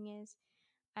everything is.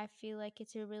 I feel like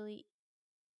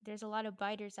there's a lot of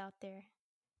biters out there.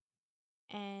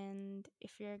 And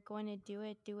if you're going to do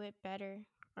it better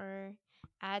or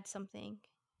add something,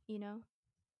 you know?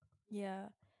 yeah.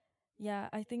 Yeah,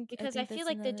 I Because I think feel that's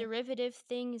like the another. derivative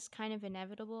thing is kind of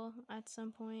inevitable at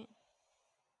some point.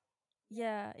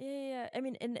 Yeah, yeah, yeah, yeah. I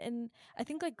mean, and I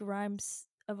think like Grimes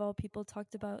of all people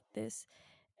talked about this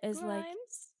as like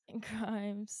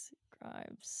Grimes.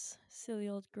 Grimes, silly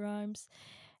old Grimes.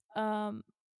 Um,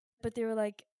 but they were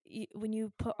like, when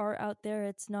you put art out there,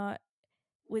 it's not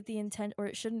with the intent, or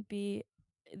it shouldn't be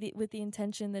with the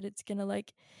intention that it's gonna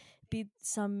like be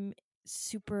some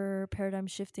super paradigm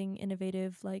shifting,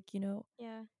 innovative, like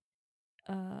Yeah.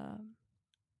 um,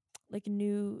 like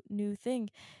new thing,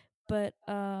 but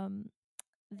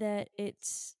that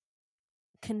it's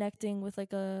connecting with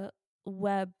like a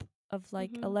web of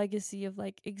like a Mhm. legacy of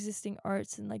like existing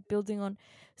arts and like building on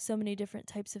so many different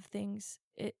types of things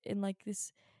in like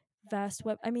this vast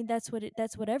web. I mean, that's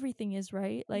what everything is,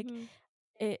 right? Like Mhm.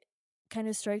 it kind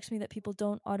of strikes me that people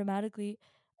don't automatically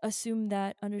assume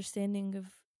that understanding of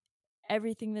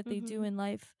everything that they do Mhm. in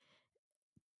life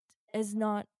is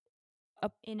not a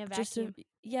In a just a vacuum.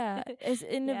 yeah, as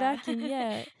in a Yeah. vacuum.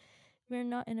 Yeah, we're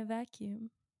not in a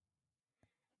vacuum.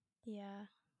 Yeah.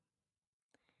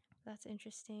 That's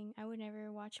interesting. I would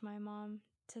never watch my mom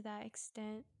to that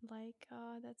extent. Like,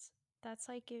 that's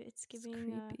like it's It's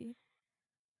giving a creepy.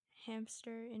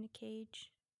 hamster in a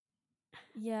cage.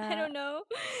 I Yeah, don't know.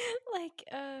 Like,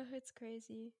 it's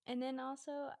crazy. And then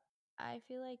also, I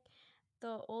feel like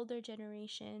the older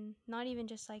generation, not even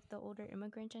just like the older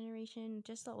immigrant generation,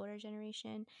 just the older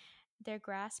generation, their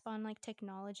grasp on like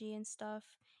technology and stuff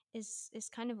is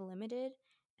kind of limited.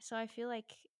 So I feel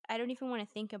like I don't even want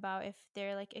to think about if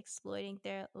they're like exploiting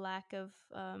their lack of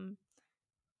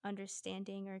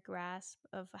understanding or grasp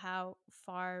of how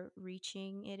far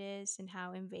reaching it is and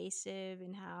how invasive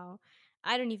and how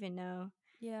I don't even know.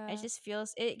 It yeah, just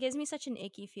feels it gives me such an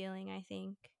icky feeling, I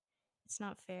think. It's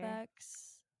not fair.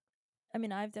 facts. I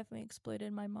mean, I've definitely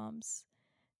exploited my mom's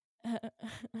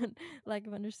lack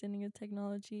of understanding of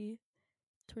technology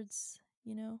towards,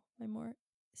 my more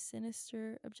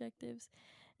sinister objectives.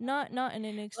 Not in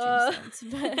an extreme Oh. sense,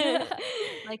 but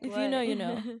Like if you know, what? you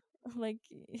know, like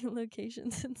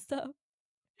locations and stuff.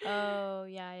 Oh,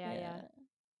 yeah, yeah, yeah.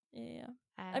 Yeah, yeah, yeah.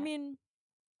 I Uh, mean,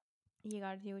 you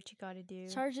gotta do what you gotta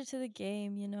do. charge it to the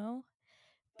game,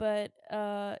 but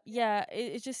yeah,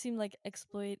 it just seemed like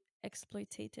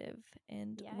exploitative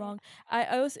and Yeah, wrong. yeah.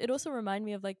 I also it also reminded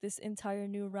me of like this entire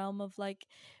new realm of like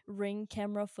ring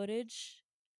camera footage,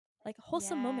 like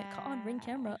wholesome moment caught on ring Yeah.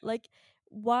 camera. Like,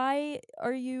 why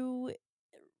are you?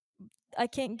 I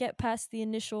can't get past the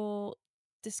initial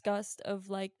disgust of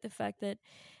like the fact that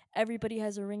everybody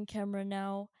has a ring camera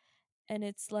now, and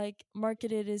it's like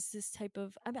marketed as this type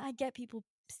of. I mean, I get people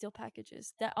steal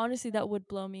packages. That honestly, that would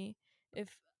blow me if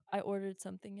I ordered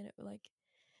something and it like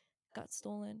got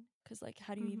stolen. Because like,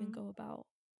 how do you even Mhm. go about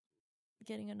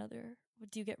getting another?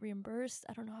 Do you get reimbursed?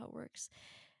 I don't know how it works.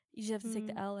 You just have to take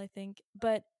the Mm. L, I think.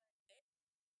 But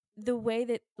the way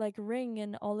that like Ring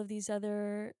and all of these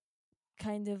other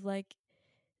kind of like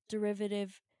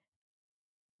derivative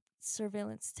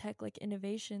surveillance tech like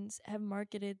innovations have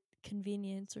marketed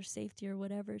convenience or safety or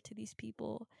whatever to these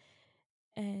people,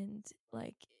 and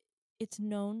like it's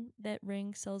known that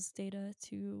Ring sells data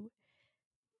to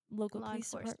local Law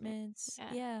police enforcement. departments.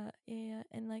 Yeah. Yeah, yeah, yeah.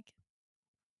 And like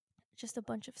just a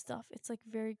bunch of stuff. It's like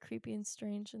very creepy and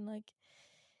strange and like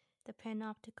The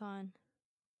panopticon.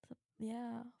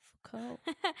 yeah, Foucault.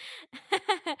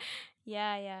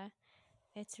 Yeah, yeah.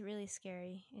 It's really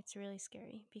scary. It's really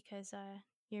scary because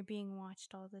you're being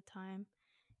watched all the time.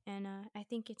 And I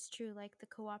think it's true, like the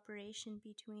cooperation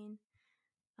between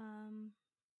um,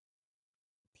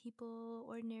 people,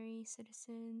 ordinary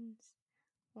citizens,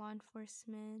 law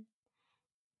enforcement,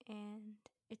 and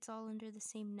it's all under the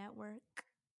same network,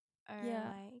 or Yeah.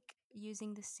 like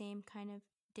using the same kind of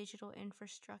digital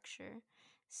infrastructure.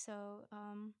 So,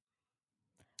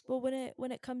 Well,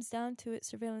 when it comes down to it,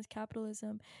 surveillance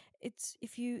capitalism, it's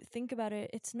if you think about it,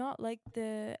 it's not like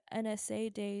the NSA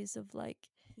days of like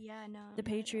yeah, no, the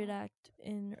not at Patriot all. Act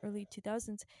in early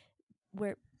 2000s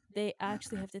where they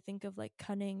actually have to think of like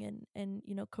cunning and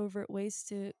covert ways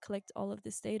to collect all of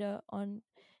this data on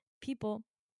people.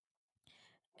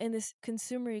 In this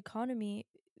consumer economy,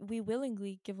 we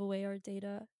willingly give away our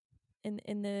data in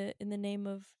the name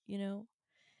of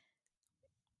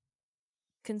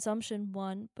consumption,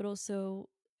 one, but also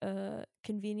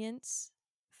convenience,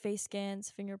 face scans,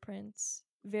 fingerprints.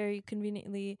 Very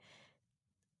conveniently,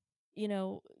 you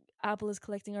know, Apple is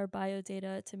collecting our bio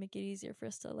data to make it easier for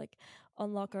us to like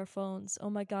unlock our phones. Oh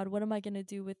my god, what am I going to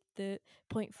do with the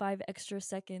point 0.5 extra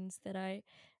seconds that I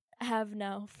have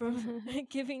now from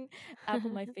giving Apple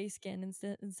my face scan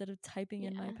instead of typing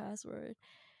in my Yeah. password,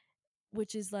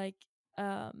 which is like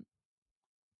um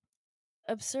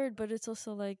absurd, but it's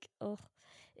also like, oh,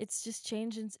 it's just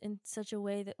changed in such a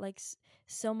way that like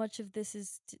so much of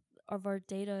this of our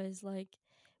data is like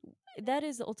that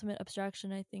is the ultimate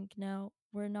abstraction. I think now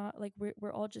we're not like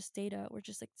we're all just data. We're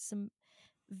just like some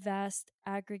vast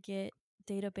aggregate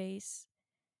database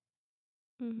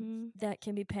Mhm. that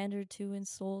can be pandered to and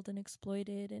sold and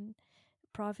exploited and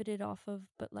profited off of,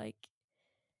 but like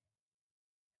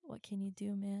what can you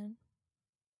do, man?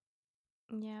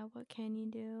 Yeah, what can you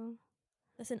do?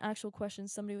 That's an actual question.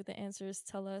 Somebody with the answers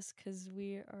tell us, because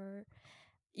we are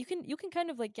you can kind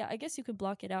of like, yeah, I guess you could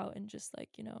block it out and just like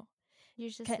You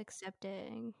just ca- accept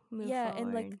it and move yeah,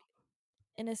 and like forward.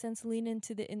 in a sense lean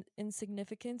into the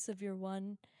insignificance of your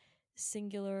one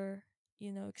singular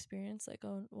experience, like,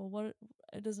 oh well, what,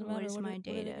 it doesn't What matter, is my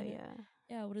what are they data? gonna, Yeah.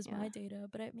 yeah, what is my Yeah. data?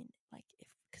 But I mean, like, if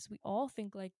because we all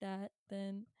think like that,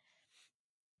 then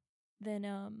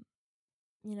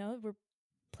we're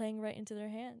playing right into their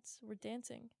hands. We're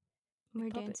dancing like We're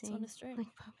puppets on a dancing string.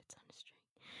 like puppets on a string.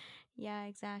 Yeah,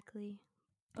 exactly.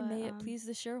 And But may it please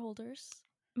the shareholders.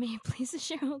 may it please the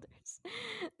shareholders.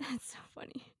 That's so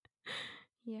funny.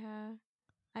 Yeah.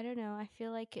 I don't know. I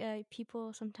feel like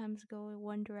people sometimes go in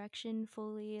one direction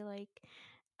fully, like,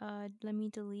 let me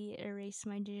delete, erase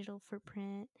my digital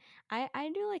footprint.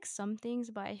 I do like some things,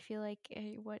 but I feel like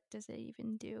what does it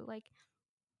even do? Like,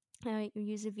 I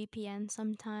use a VPN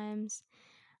sometimes.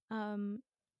 Um,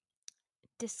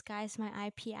 disguise my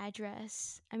IP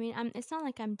address. I mean, it's not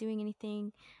like I'm doing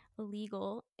anything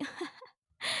illegal.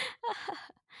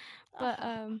 but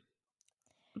um,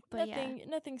 but yeah,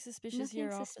 Nothing suspicious nothing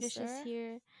here, suspicious officer.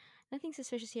 here. Nothing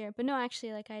suspicious here. But no,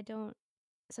 actually, like I don't.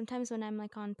 Sometimes when I'm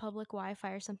like on public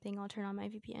Wi-Fi or something, I'll turn on my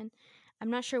VPN. I'm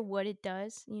not sure what it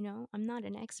does. I'm not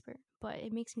an expert, but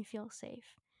it makes me feel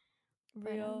safe.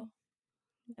 But Real.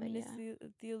 I but mean, it's yeah,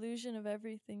 the illusion of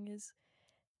everything is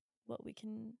what we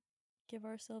can give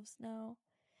ourselves now.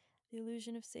 The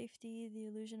illusion of safety, the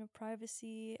illusion of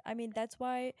privacy. I mean, that's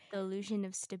why the illusion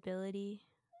of stability.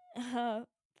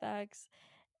 facts.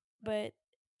 But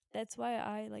that's why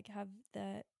I like have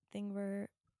that thing where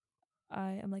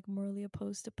I am like morally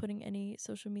opposed to putting any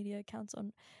social media accounts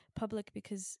on public,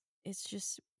 because it's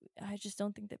just I just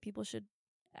don't think that people should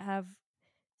have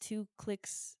 2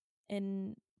 clicks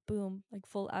and boom, like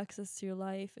full access to your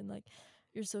life and like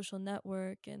your social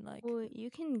network and like Well, you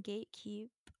can gatekeep.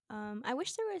 I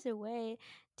wish there was a way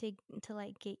to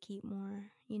like gatekeep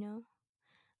more.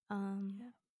 Um, yeah.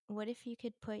 what if you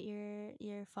could put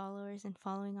your followers and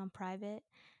following on private?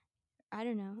 I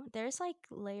don't know. There's like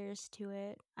layers to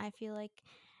it. I feel like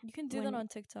You can do that when on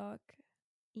TikTok.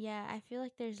 yeah, I feel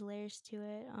like there's layers to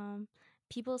it.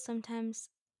 People sometimes,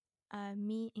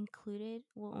 me included,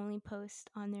 will only post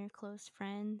on their close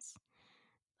friends.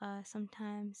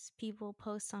 Sometimes people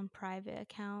post on private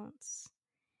accounts.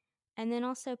 And then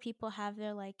also people have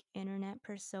their like internet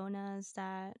personas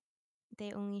that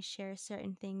they only share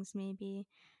certain things maybe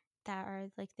that are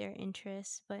like their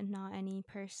interests, but not any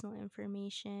personal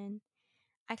information.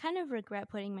 I kind of regret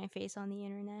putting my face on the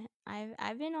internet.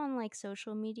 I've been on like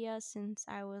social media since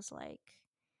I was like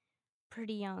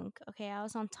pretty young. Okay, I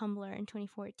was on Tumblr in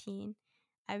 2014.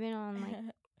 I've been on like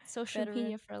social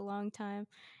media Veteran. for a long time.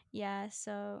 Yeah,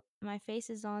 so my face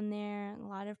is on there, a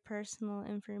lot of personal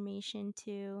information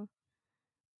too.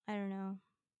 I don't know.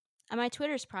 And my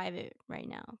Twitter's private right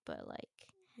now, but like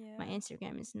my Yeah.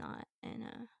 Instagram is not, and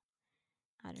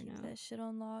I don't Keep know. that shit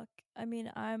on lock. I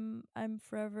mean, I'm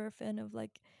forever a fan of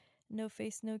like no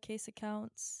face, no case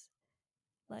accounts.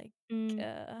 Like Mm.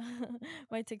 uh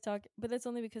my TikTok, but that's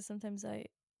only because sometimes I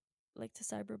like to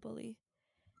cyberbully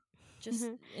just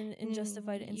in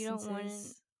justified You don't want to.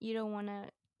 instances. You don't want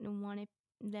it,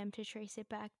 them to trace it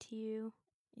back to you.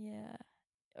 Yeah.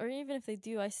 Or even if they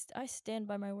do, I stand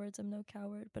by my words. I'm no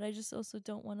coward, but I just also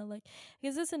don't want to like,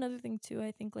 because that's another thing too.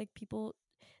 I think like people,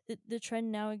 the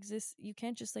trend now exists. You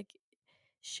can't just like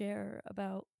share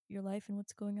about your life and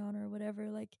what's going on or whatever.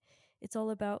 Like it's all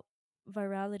about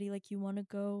virality. Like you want to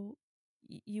go,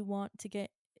 you want to get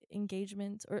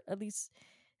engagement, or at least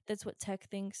that's what tech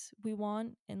thinks we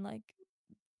want, and like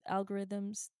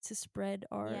algorithms to spread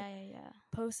our Yeah, yeah, yeah.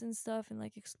 posts and stuff and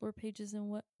like explore pages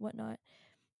and whatnot.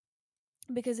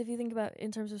 Because if you think about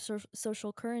in terms of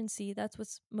social currency, that's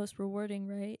what's most rewarding,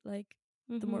 right? Like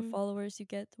the more Mhm. followers you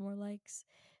get, the more likes.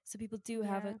 So people do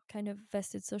have a Yeah. kind of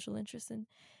vested social interest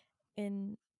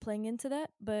in playing into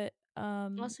that. But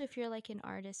Also, if you're like an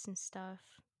artist and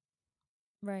stuff,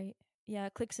 right, yeah,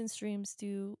 clicks and streams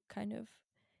do kind of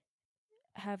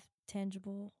have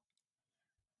tangible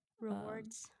um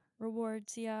rewards.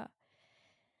 rewards, yeah.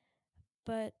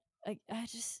 But I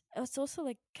just, it's also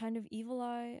like kind of evil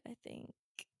eye, I think,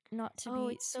 not to Oh,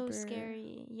 be it's so super.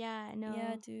 scary. Yeah, Yeah,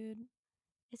 no, dude.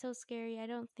 it's so scary. I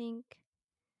don't think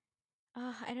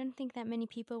that many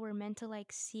people were meant to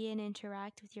like see and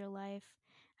interact with your life.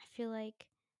 I feel like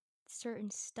certain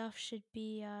stuff should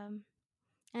be and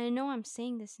I know I'm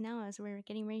saying this now as we're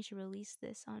getting ready to release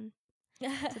this on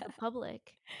to the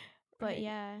public. But Right.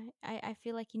 yeah, I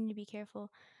feel like you need to be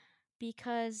careful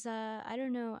because I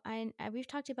don't know. We've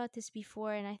talked about this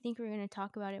before, and I think we're gonna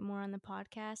talk about it more on the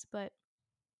podcast. But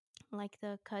like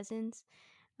the cousins,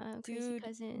 crazy Dude,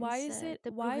 cousins, the why is it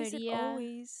brujeria.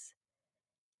 always,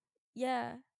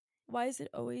 yeah, why is it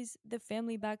always the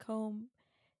family back home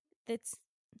that's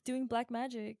doing black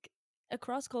magic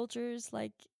across cultures?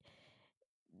 Like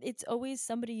it's always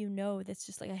somebody you know that's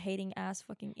just like a hating ass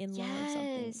fucking in-law or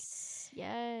something, Yes,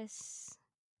 yes.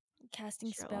 casting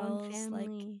It's your own spells,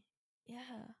 like, family,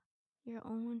 yeah, your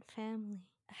own family.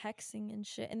 hexing and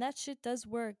shit. And that shit does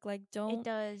work. Like It don't,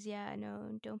 does, yeah.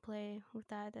 No, don't play with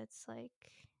that. That's like,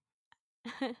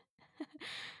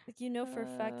 like, you know, for a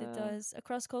fact it uh, does.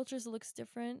 Across cultures it looks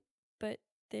different, but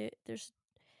there's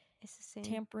it's the same.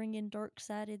 tampering and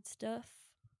dark-sided stuff.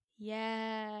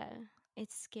 Yeah,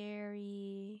 it's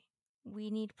scary. We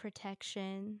need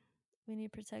protection. We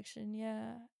need protection.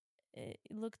 Yeah.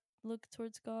 Look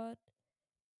towards God.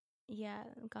 Yeah,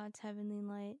 God's heavenly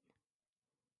light.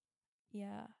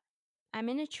 Yeah. I'm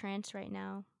in a trance right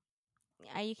now.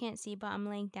 You can't see, but I'm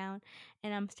laying down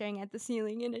and I'm staring at the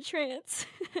ceiling in a trance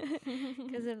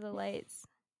because of the lights.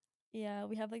 Yeah,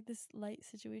 we have like this light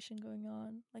situation going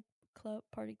on, like club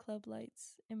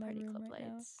lights in my Party room club right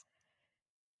now. lights.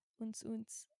 Unz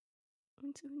unz.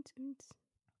 Oons, oons, oons.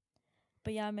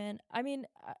 But yeah, man. I mean,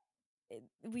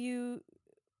 you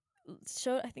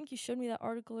showed. I think you showed me that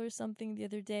article or something the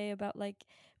other day about like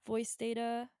voice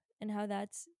data and how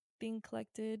that's being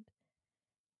collected.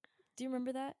 Do you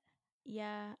remember that?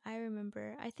 Yeah, I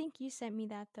remember. I think you sent me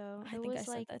that though. I It think I was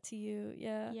sent like, that to you.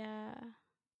 Yeah. yeah,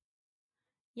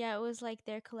 yeah, it was like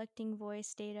they're collecting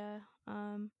voice data.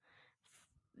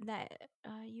 That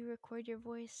you record your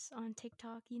voice on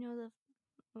TikTok. You know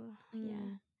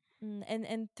yeah. Mm.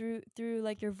 And through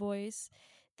like your voice,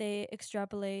 they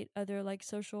extrapolate other like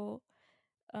social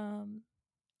um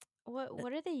uh,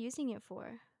 What are they using it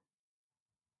for?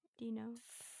 Do you know?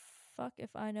 fuck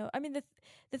if I know. I mean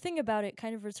the thing about it,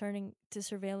 kind of returning to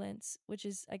surveillance, which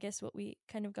is I guess what we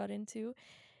kind of got into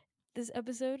this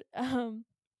episode.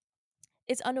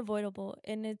 It's unavoidable,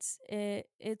 and it's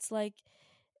like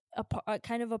a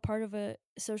kind of a part of a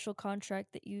social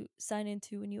contract that you sign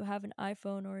into when you have an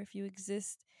iPhone, or if you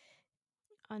exist,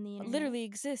 On the internet literally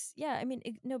exist. Yeah, I mean,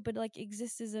 no, but like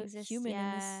exist as a exists. human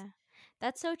in this. Yeah,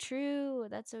 that's so true.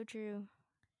 That's so true.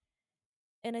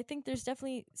 And I think there's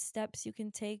definitely steps you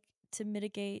can take to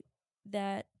mitigate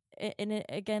that and it,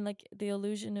 again, like the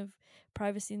illusion of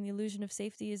privacy and the illusion of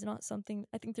safety is not something.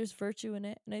 I think there's virtue in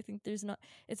it, and I think there's not.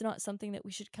 It's not something that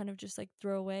we should kind of just like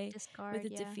throw away with Discard, a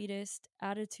yeah. defeatist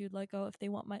attitude. Like, oh, if they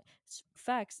want my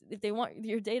facts, if they want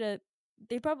your data,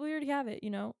 they probably already have it.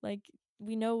 You know, like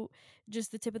we know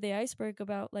just the tip of the iceberg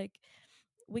about like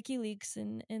WikiLeaks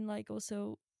and like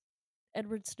also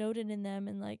Edward Snowden and them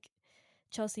and like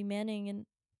Chelsea Manning and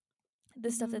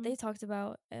the stuff that Mm-hmm. they talked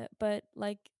about. But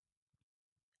like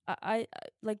I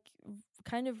like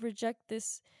kind of reject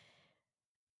this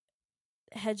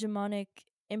hegemonic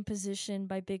imposition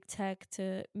by big tech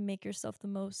to make yourself the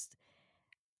most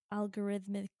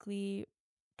algorithmically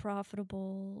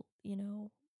profitable, you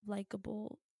know,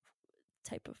 likable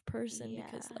type of person Yeah.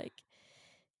 because like,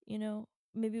 you know,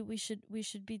 maybe we should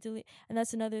be delete. And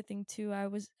that's another thing too. I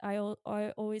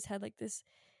always had like this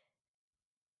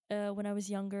when I was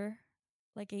younger,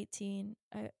 like 18,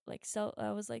 I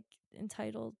was like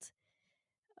entitled,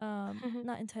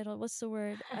 not entitled, what's the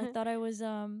word, I thought I was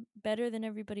better than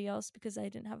everybody else because I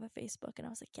didn't have a Facebook, and I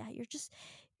was like, yeah, you're just,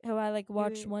 how I like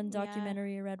watched one Yeah,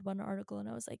 documentary or read one article, and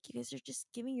I was like, you guys are just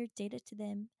giving your data to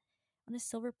them on a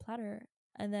silver platter.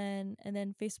 And then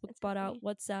Facebook that's so bought out funny.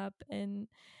 WhatsApp and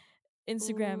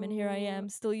Instagram, and here I Ooh, am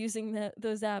still using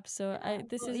those apps. So yeah. I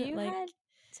this Well, isn't you like, had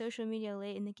social media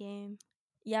late in the game.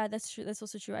 yeah, that's true. That's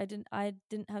also true. I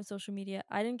didn't have social media.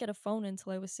 I didn't get a phone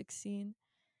until I was 16.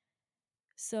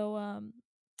 So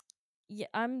yeah,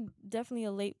 I'm definitely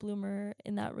a late bloomer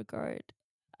in that regard.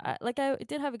 I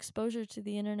did have exposure to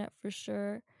the internet for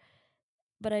sure,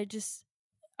 but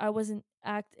I wasn't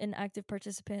an active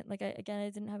participant. Like I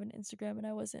didn't have an Instagram and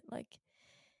I wasn't like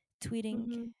tweeting.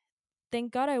 Mm-hmm.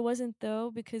 Thank God I wasn't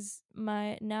though, because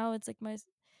my now it's like my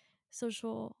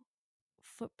social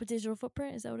digital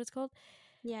footprint, is that what it's called?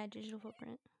 Yeah, digital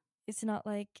footprint. It's not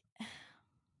like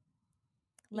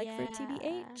for Yeah,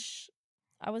 TBH.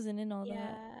 I wasn't in all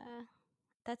that. yeah.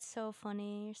 That's so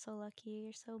funny. You're so lucky.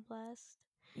 You're so blessed.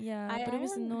 Yeah, I but it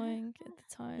was don't. annoying at the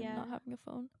time Yeah, not having a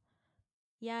phone.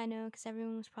 yeah. I know, because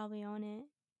everyone was probably on it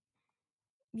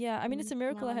Yeah, I mean, and it's a missing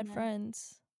miracle out I on had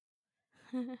friends.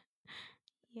 that.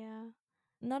 Yeah,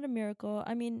 Not a miracle.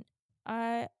 I mean,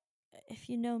 I if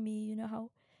you know me, you know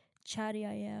how chatty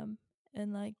I am,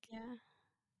 and like yeah.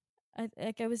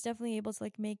 I was definitely able to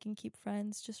like make and keep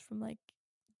friends just from like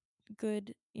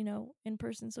good, you know,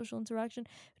 in-person social interaction.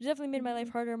 It definitely made my life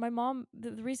Mm-hmm. harder. My mom,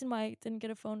 the reason why I didn't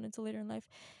get a phone until later in life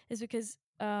is because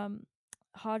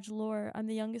Hodge lore, I'm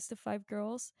the youngest of 5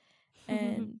 girls,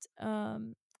 and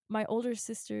my older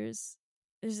sisters,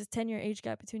 there's a 10-year age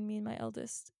gap between me and my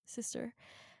eldest sister.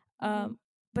 Mm-hmm. um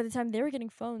by the time they were getting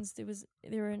phones,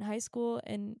 they were in high school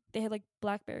and they had like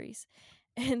Blackberries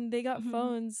and they got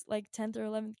phones like 10th or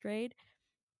 11th grade.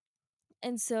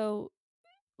 And so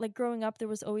like growing up there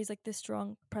was always like this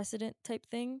strong precedent type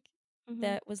thing Mm-hmm.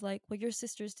 that was like, well, your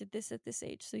sisters did this at this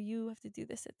age, so you have to do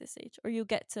this at this age, or you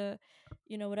get to,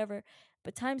 you know, whatever.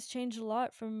 But times changed a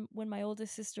lot from when my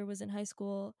oldest sister was in high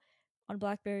school on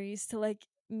Blackberries to like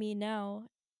me now,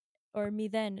 or me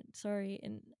then, sorry,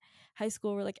 in high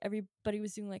school, where like everybody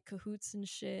was doing like Kahoots and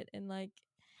shit, and like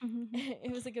Mm-hmm.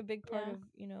 it was like a big part Yeah. of,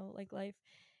 you know, like life.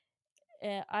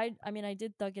 I mean, I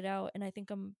did thug it out, and I think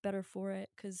I'm better for it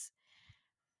because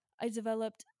I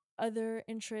developed other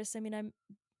interests. I mean, I'm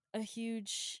a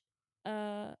huge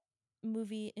uh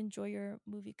movie enjoyer,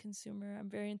 movie consumer. I'm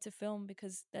very into film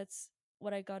because that's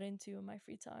what I got into in my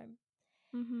free time.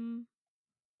 Mm-hmm.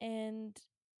 And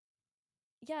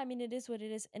yeah, I mean, it is what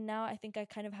it is. And now I think I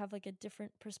kind of have like a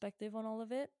different perspective on all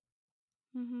of it,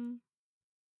 Mm-hmm.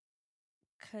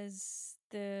 cuz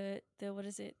the what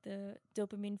is it? The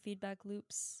dopamine feedback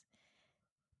loops.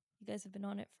 You guys have been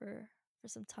on it for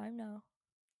some time now.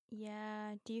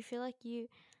 Yeah. Do you feel like you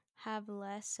have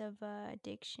less of a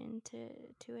addiction to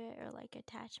it or like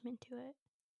attachment to it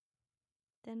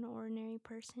than an ordinary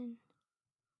person?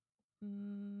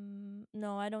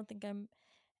 No, I don't think I'm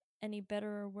any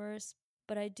better or worse,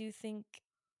 but I do think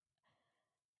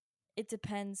it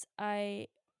depends. I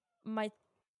My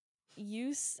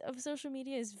use of social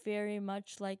media is very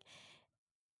much like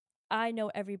I know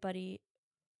everybody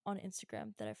on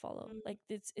Instagram that I follow. Mm, Like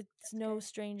it's that's no good.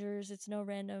 strangers, it's no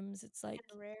randoms. It's like,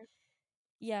 Kind of rare.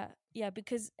 yeah, yeah,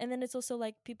 because and then it's also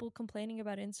like people complaining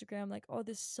about Instagram like, "Oh,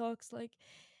 this sucks." Like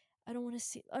I don't want to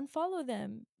see, unfollow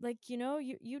them. Like, you know,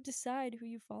 you decide who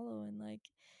you follow, and like,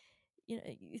 you know,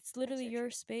 it's That's literally so your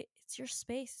true. space. It's your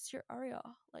space. It's your area.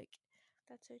 Like,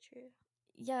 That's so true.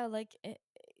 yeah, like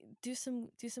do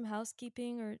some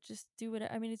housekeeping or just do what,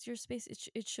 I mean, it's your space.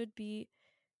 It should be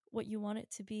what you want it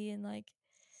to be, and like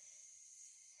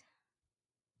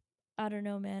I don't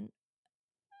know, man.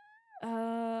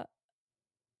 Uh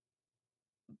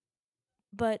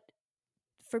But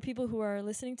for people who are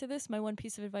listening to this, my one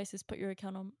piece of advice is put your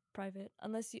account on private,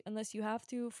 unless you have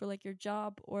to for like your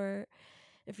job, or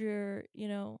if you're,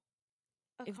 A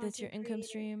if that's your content income creator.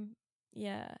 stream.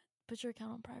 Yeah, put your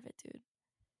account on private, dude.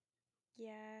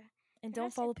 Yeah. And There don't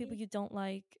has to follow people be. you don't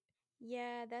like.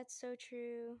 Yeah, that's so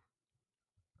true.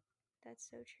 That's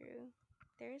so true.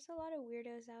 There's a lot of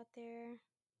weirdos out there.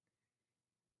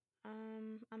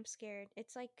 I'm scared.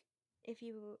 It's like if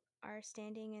you are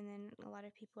standing and then a lot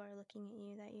of people are looking at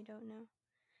you that you don't know.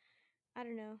 I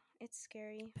don't know. It's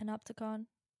scary. Panopticon.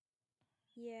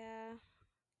 Yeah.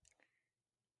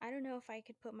 I don't know if I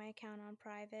could put my account on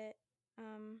private.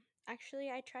 Actually,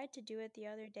 I tried to do it the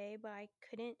other day, but I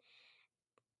couldn't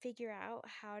figure out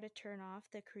how to turn off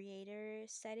the creator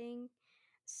setting.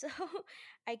 So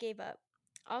I gave up.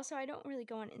 Also, I don't really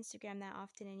go on Instagram that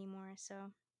often anymore, so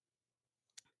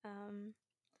um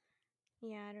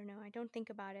yeah, I don't know. I don't think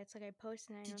about it. It's like I post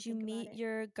and I Did don't you think about meet it.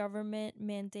 your government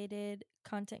mandated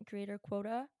content creator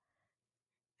quota?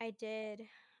 I did.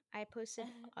 I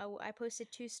posted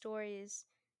 2 stories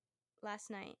last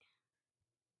night.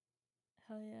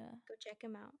 Hell yeah. Go check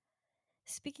them out.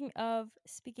 Speaking of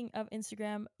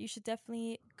Instagram, you should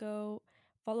definitely go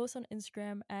follow us on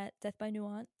Instagram at Death by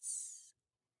Nuance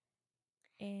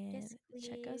Yes, and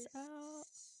check us please. out.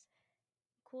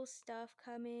 Cool stuff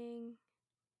coming.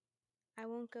 I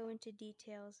won't go into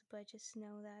details, but just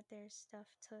know that there's stuff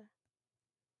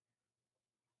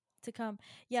To come. to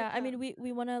Yeah, I mean come.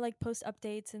 we want to like post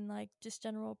updates and like just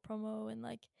general promo and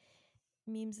like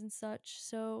memes and such.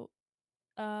 So,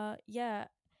 yeah.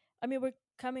 I mean, we're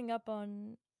coming up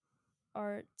on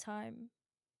our time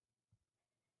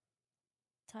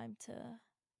to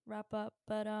wrap up,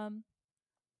 but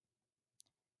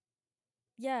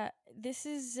yeah, this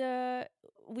is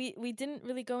we didn't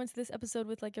really go into this episode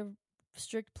with like a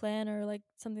strict plan or like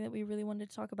something that we really wanted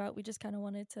to talk about. We just kind of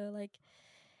wanted to like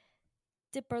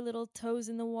dip our little toes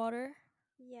in the water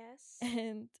Yes.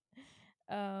 and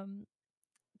um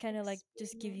kind of like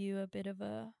just give Experiment. you a bit of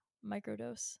a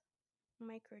microdose.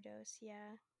 Microdose,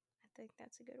 yeah. I think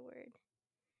that's a good word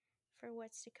for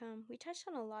what's to come. We touched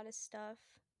on a lot of stuff.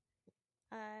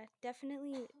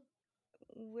 Definitely,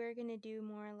 we're gonna do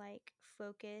more like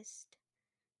focused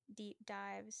deep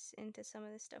dives into some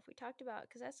of the stuff we talked about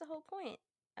because that's the whole point.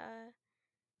 Uh,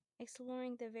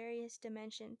 Exploring the various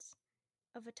dimensions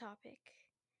of a topic.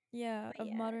 Yeah, But of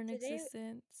yeah, modern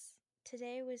existence.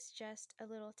 today was just a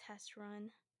little test run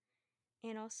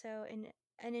and also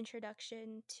an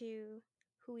introduction to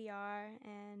who we are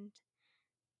and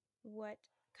what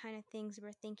kind of things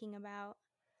we're thinking about.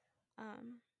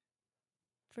 Um,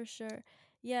 For sure.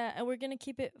 Yeah, and we're going to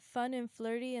keep it fun and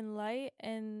flirty and light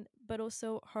and but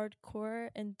also hardcore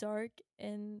and dark,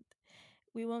 and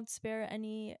we won't spare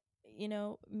any,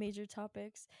 major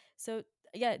topics. So,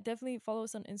 yeah, definitely follow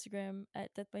us on Instagram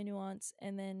at Death by Nuance,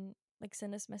 and then like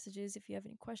send us messages if you have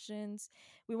any questions.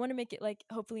 We want to make it like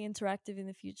hopefully interactive in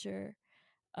the future.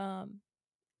 Um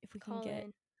if we can Call get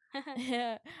in.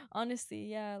 yeah, honestly,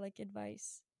 yeah, like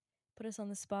advice. Put us on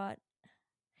the spot.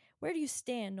 Where do you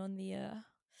stand on the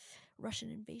Russian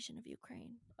invasion of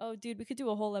Ukraine? Oh, dude, we could do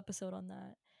a whole episode on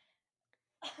that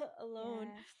alone.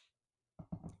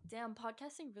 Yeah, Damn,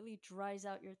 podcasting really dries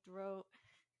out your throat.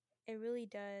 it really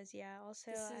does. Yeah.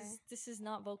 Also, This is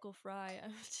not vocal fry.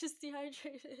 I'm just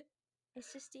dehydrated.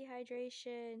 it's just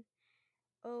dehydration.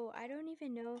 Oh, I don't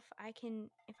even know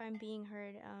if I'm being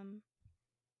heard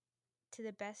to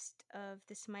the best of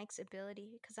this mic's ability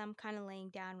because I'm kind of laying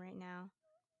down right now,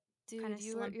 kind Dude, of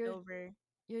slumped over.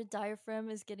 your diaphragm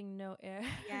is getting no air.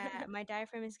 Yeah, my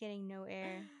diaphragm is getting no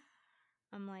air.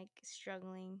 I'm like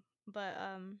struggling, but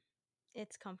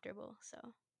it's comfortable, so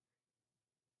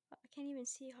I can't even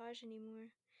see Haj anymore.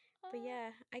 But yeah,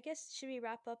 I guess should we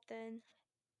wrap up then?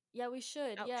 Yeah, we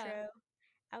should. Yeah.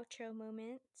 Outro, outro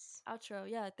moments. Outro.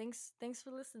 Yeah, thanks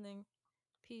for listening.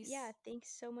 Yeah, Peace. thanks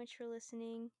so much for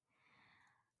listening.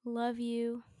 Love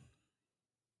you.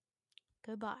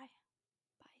 Goodbye.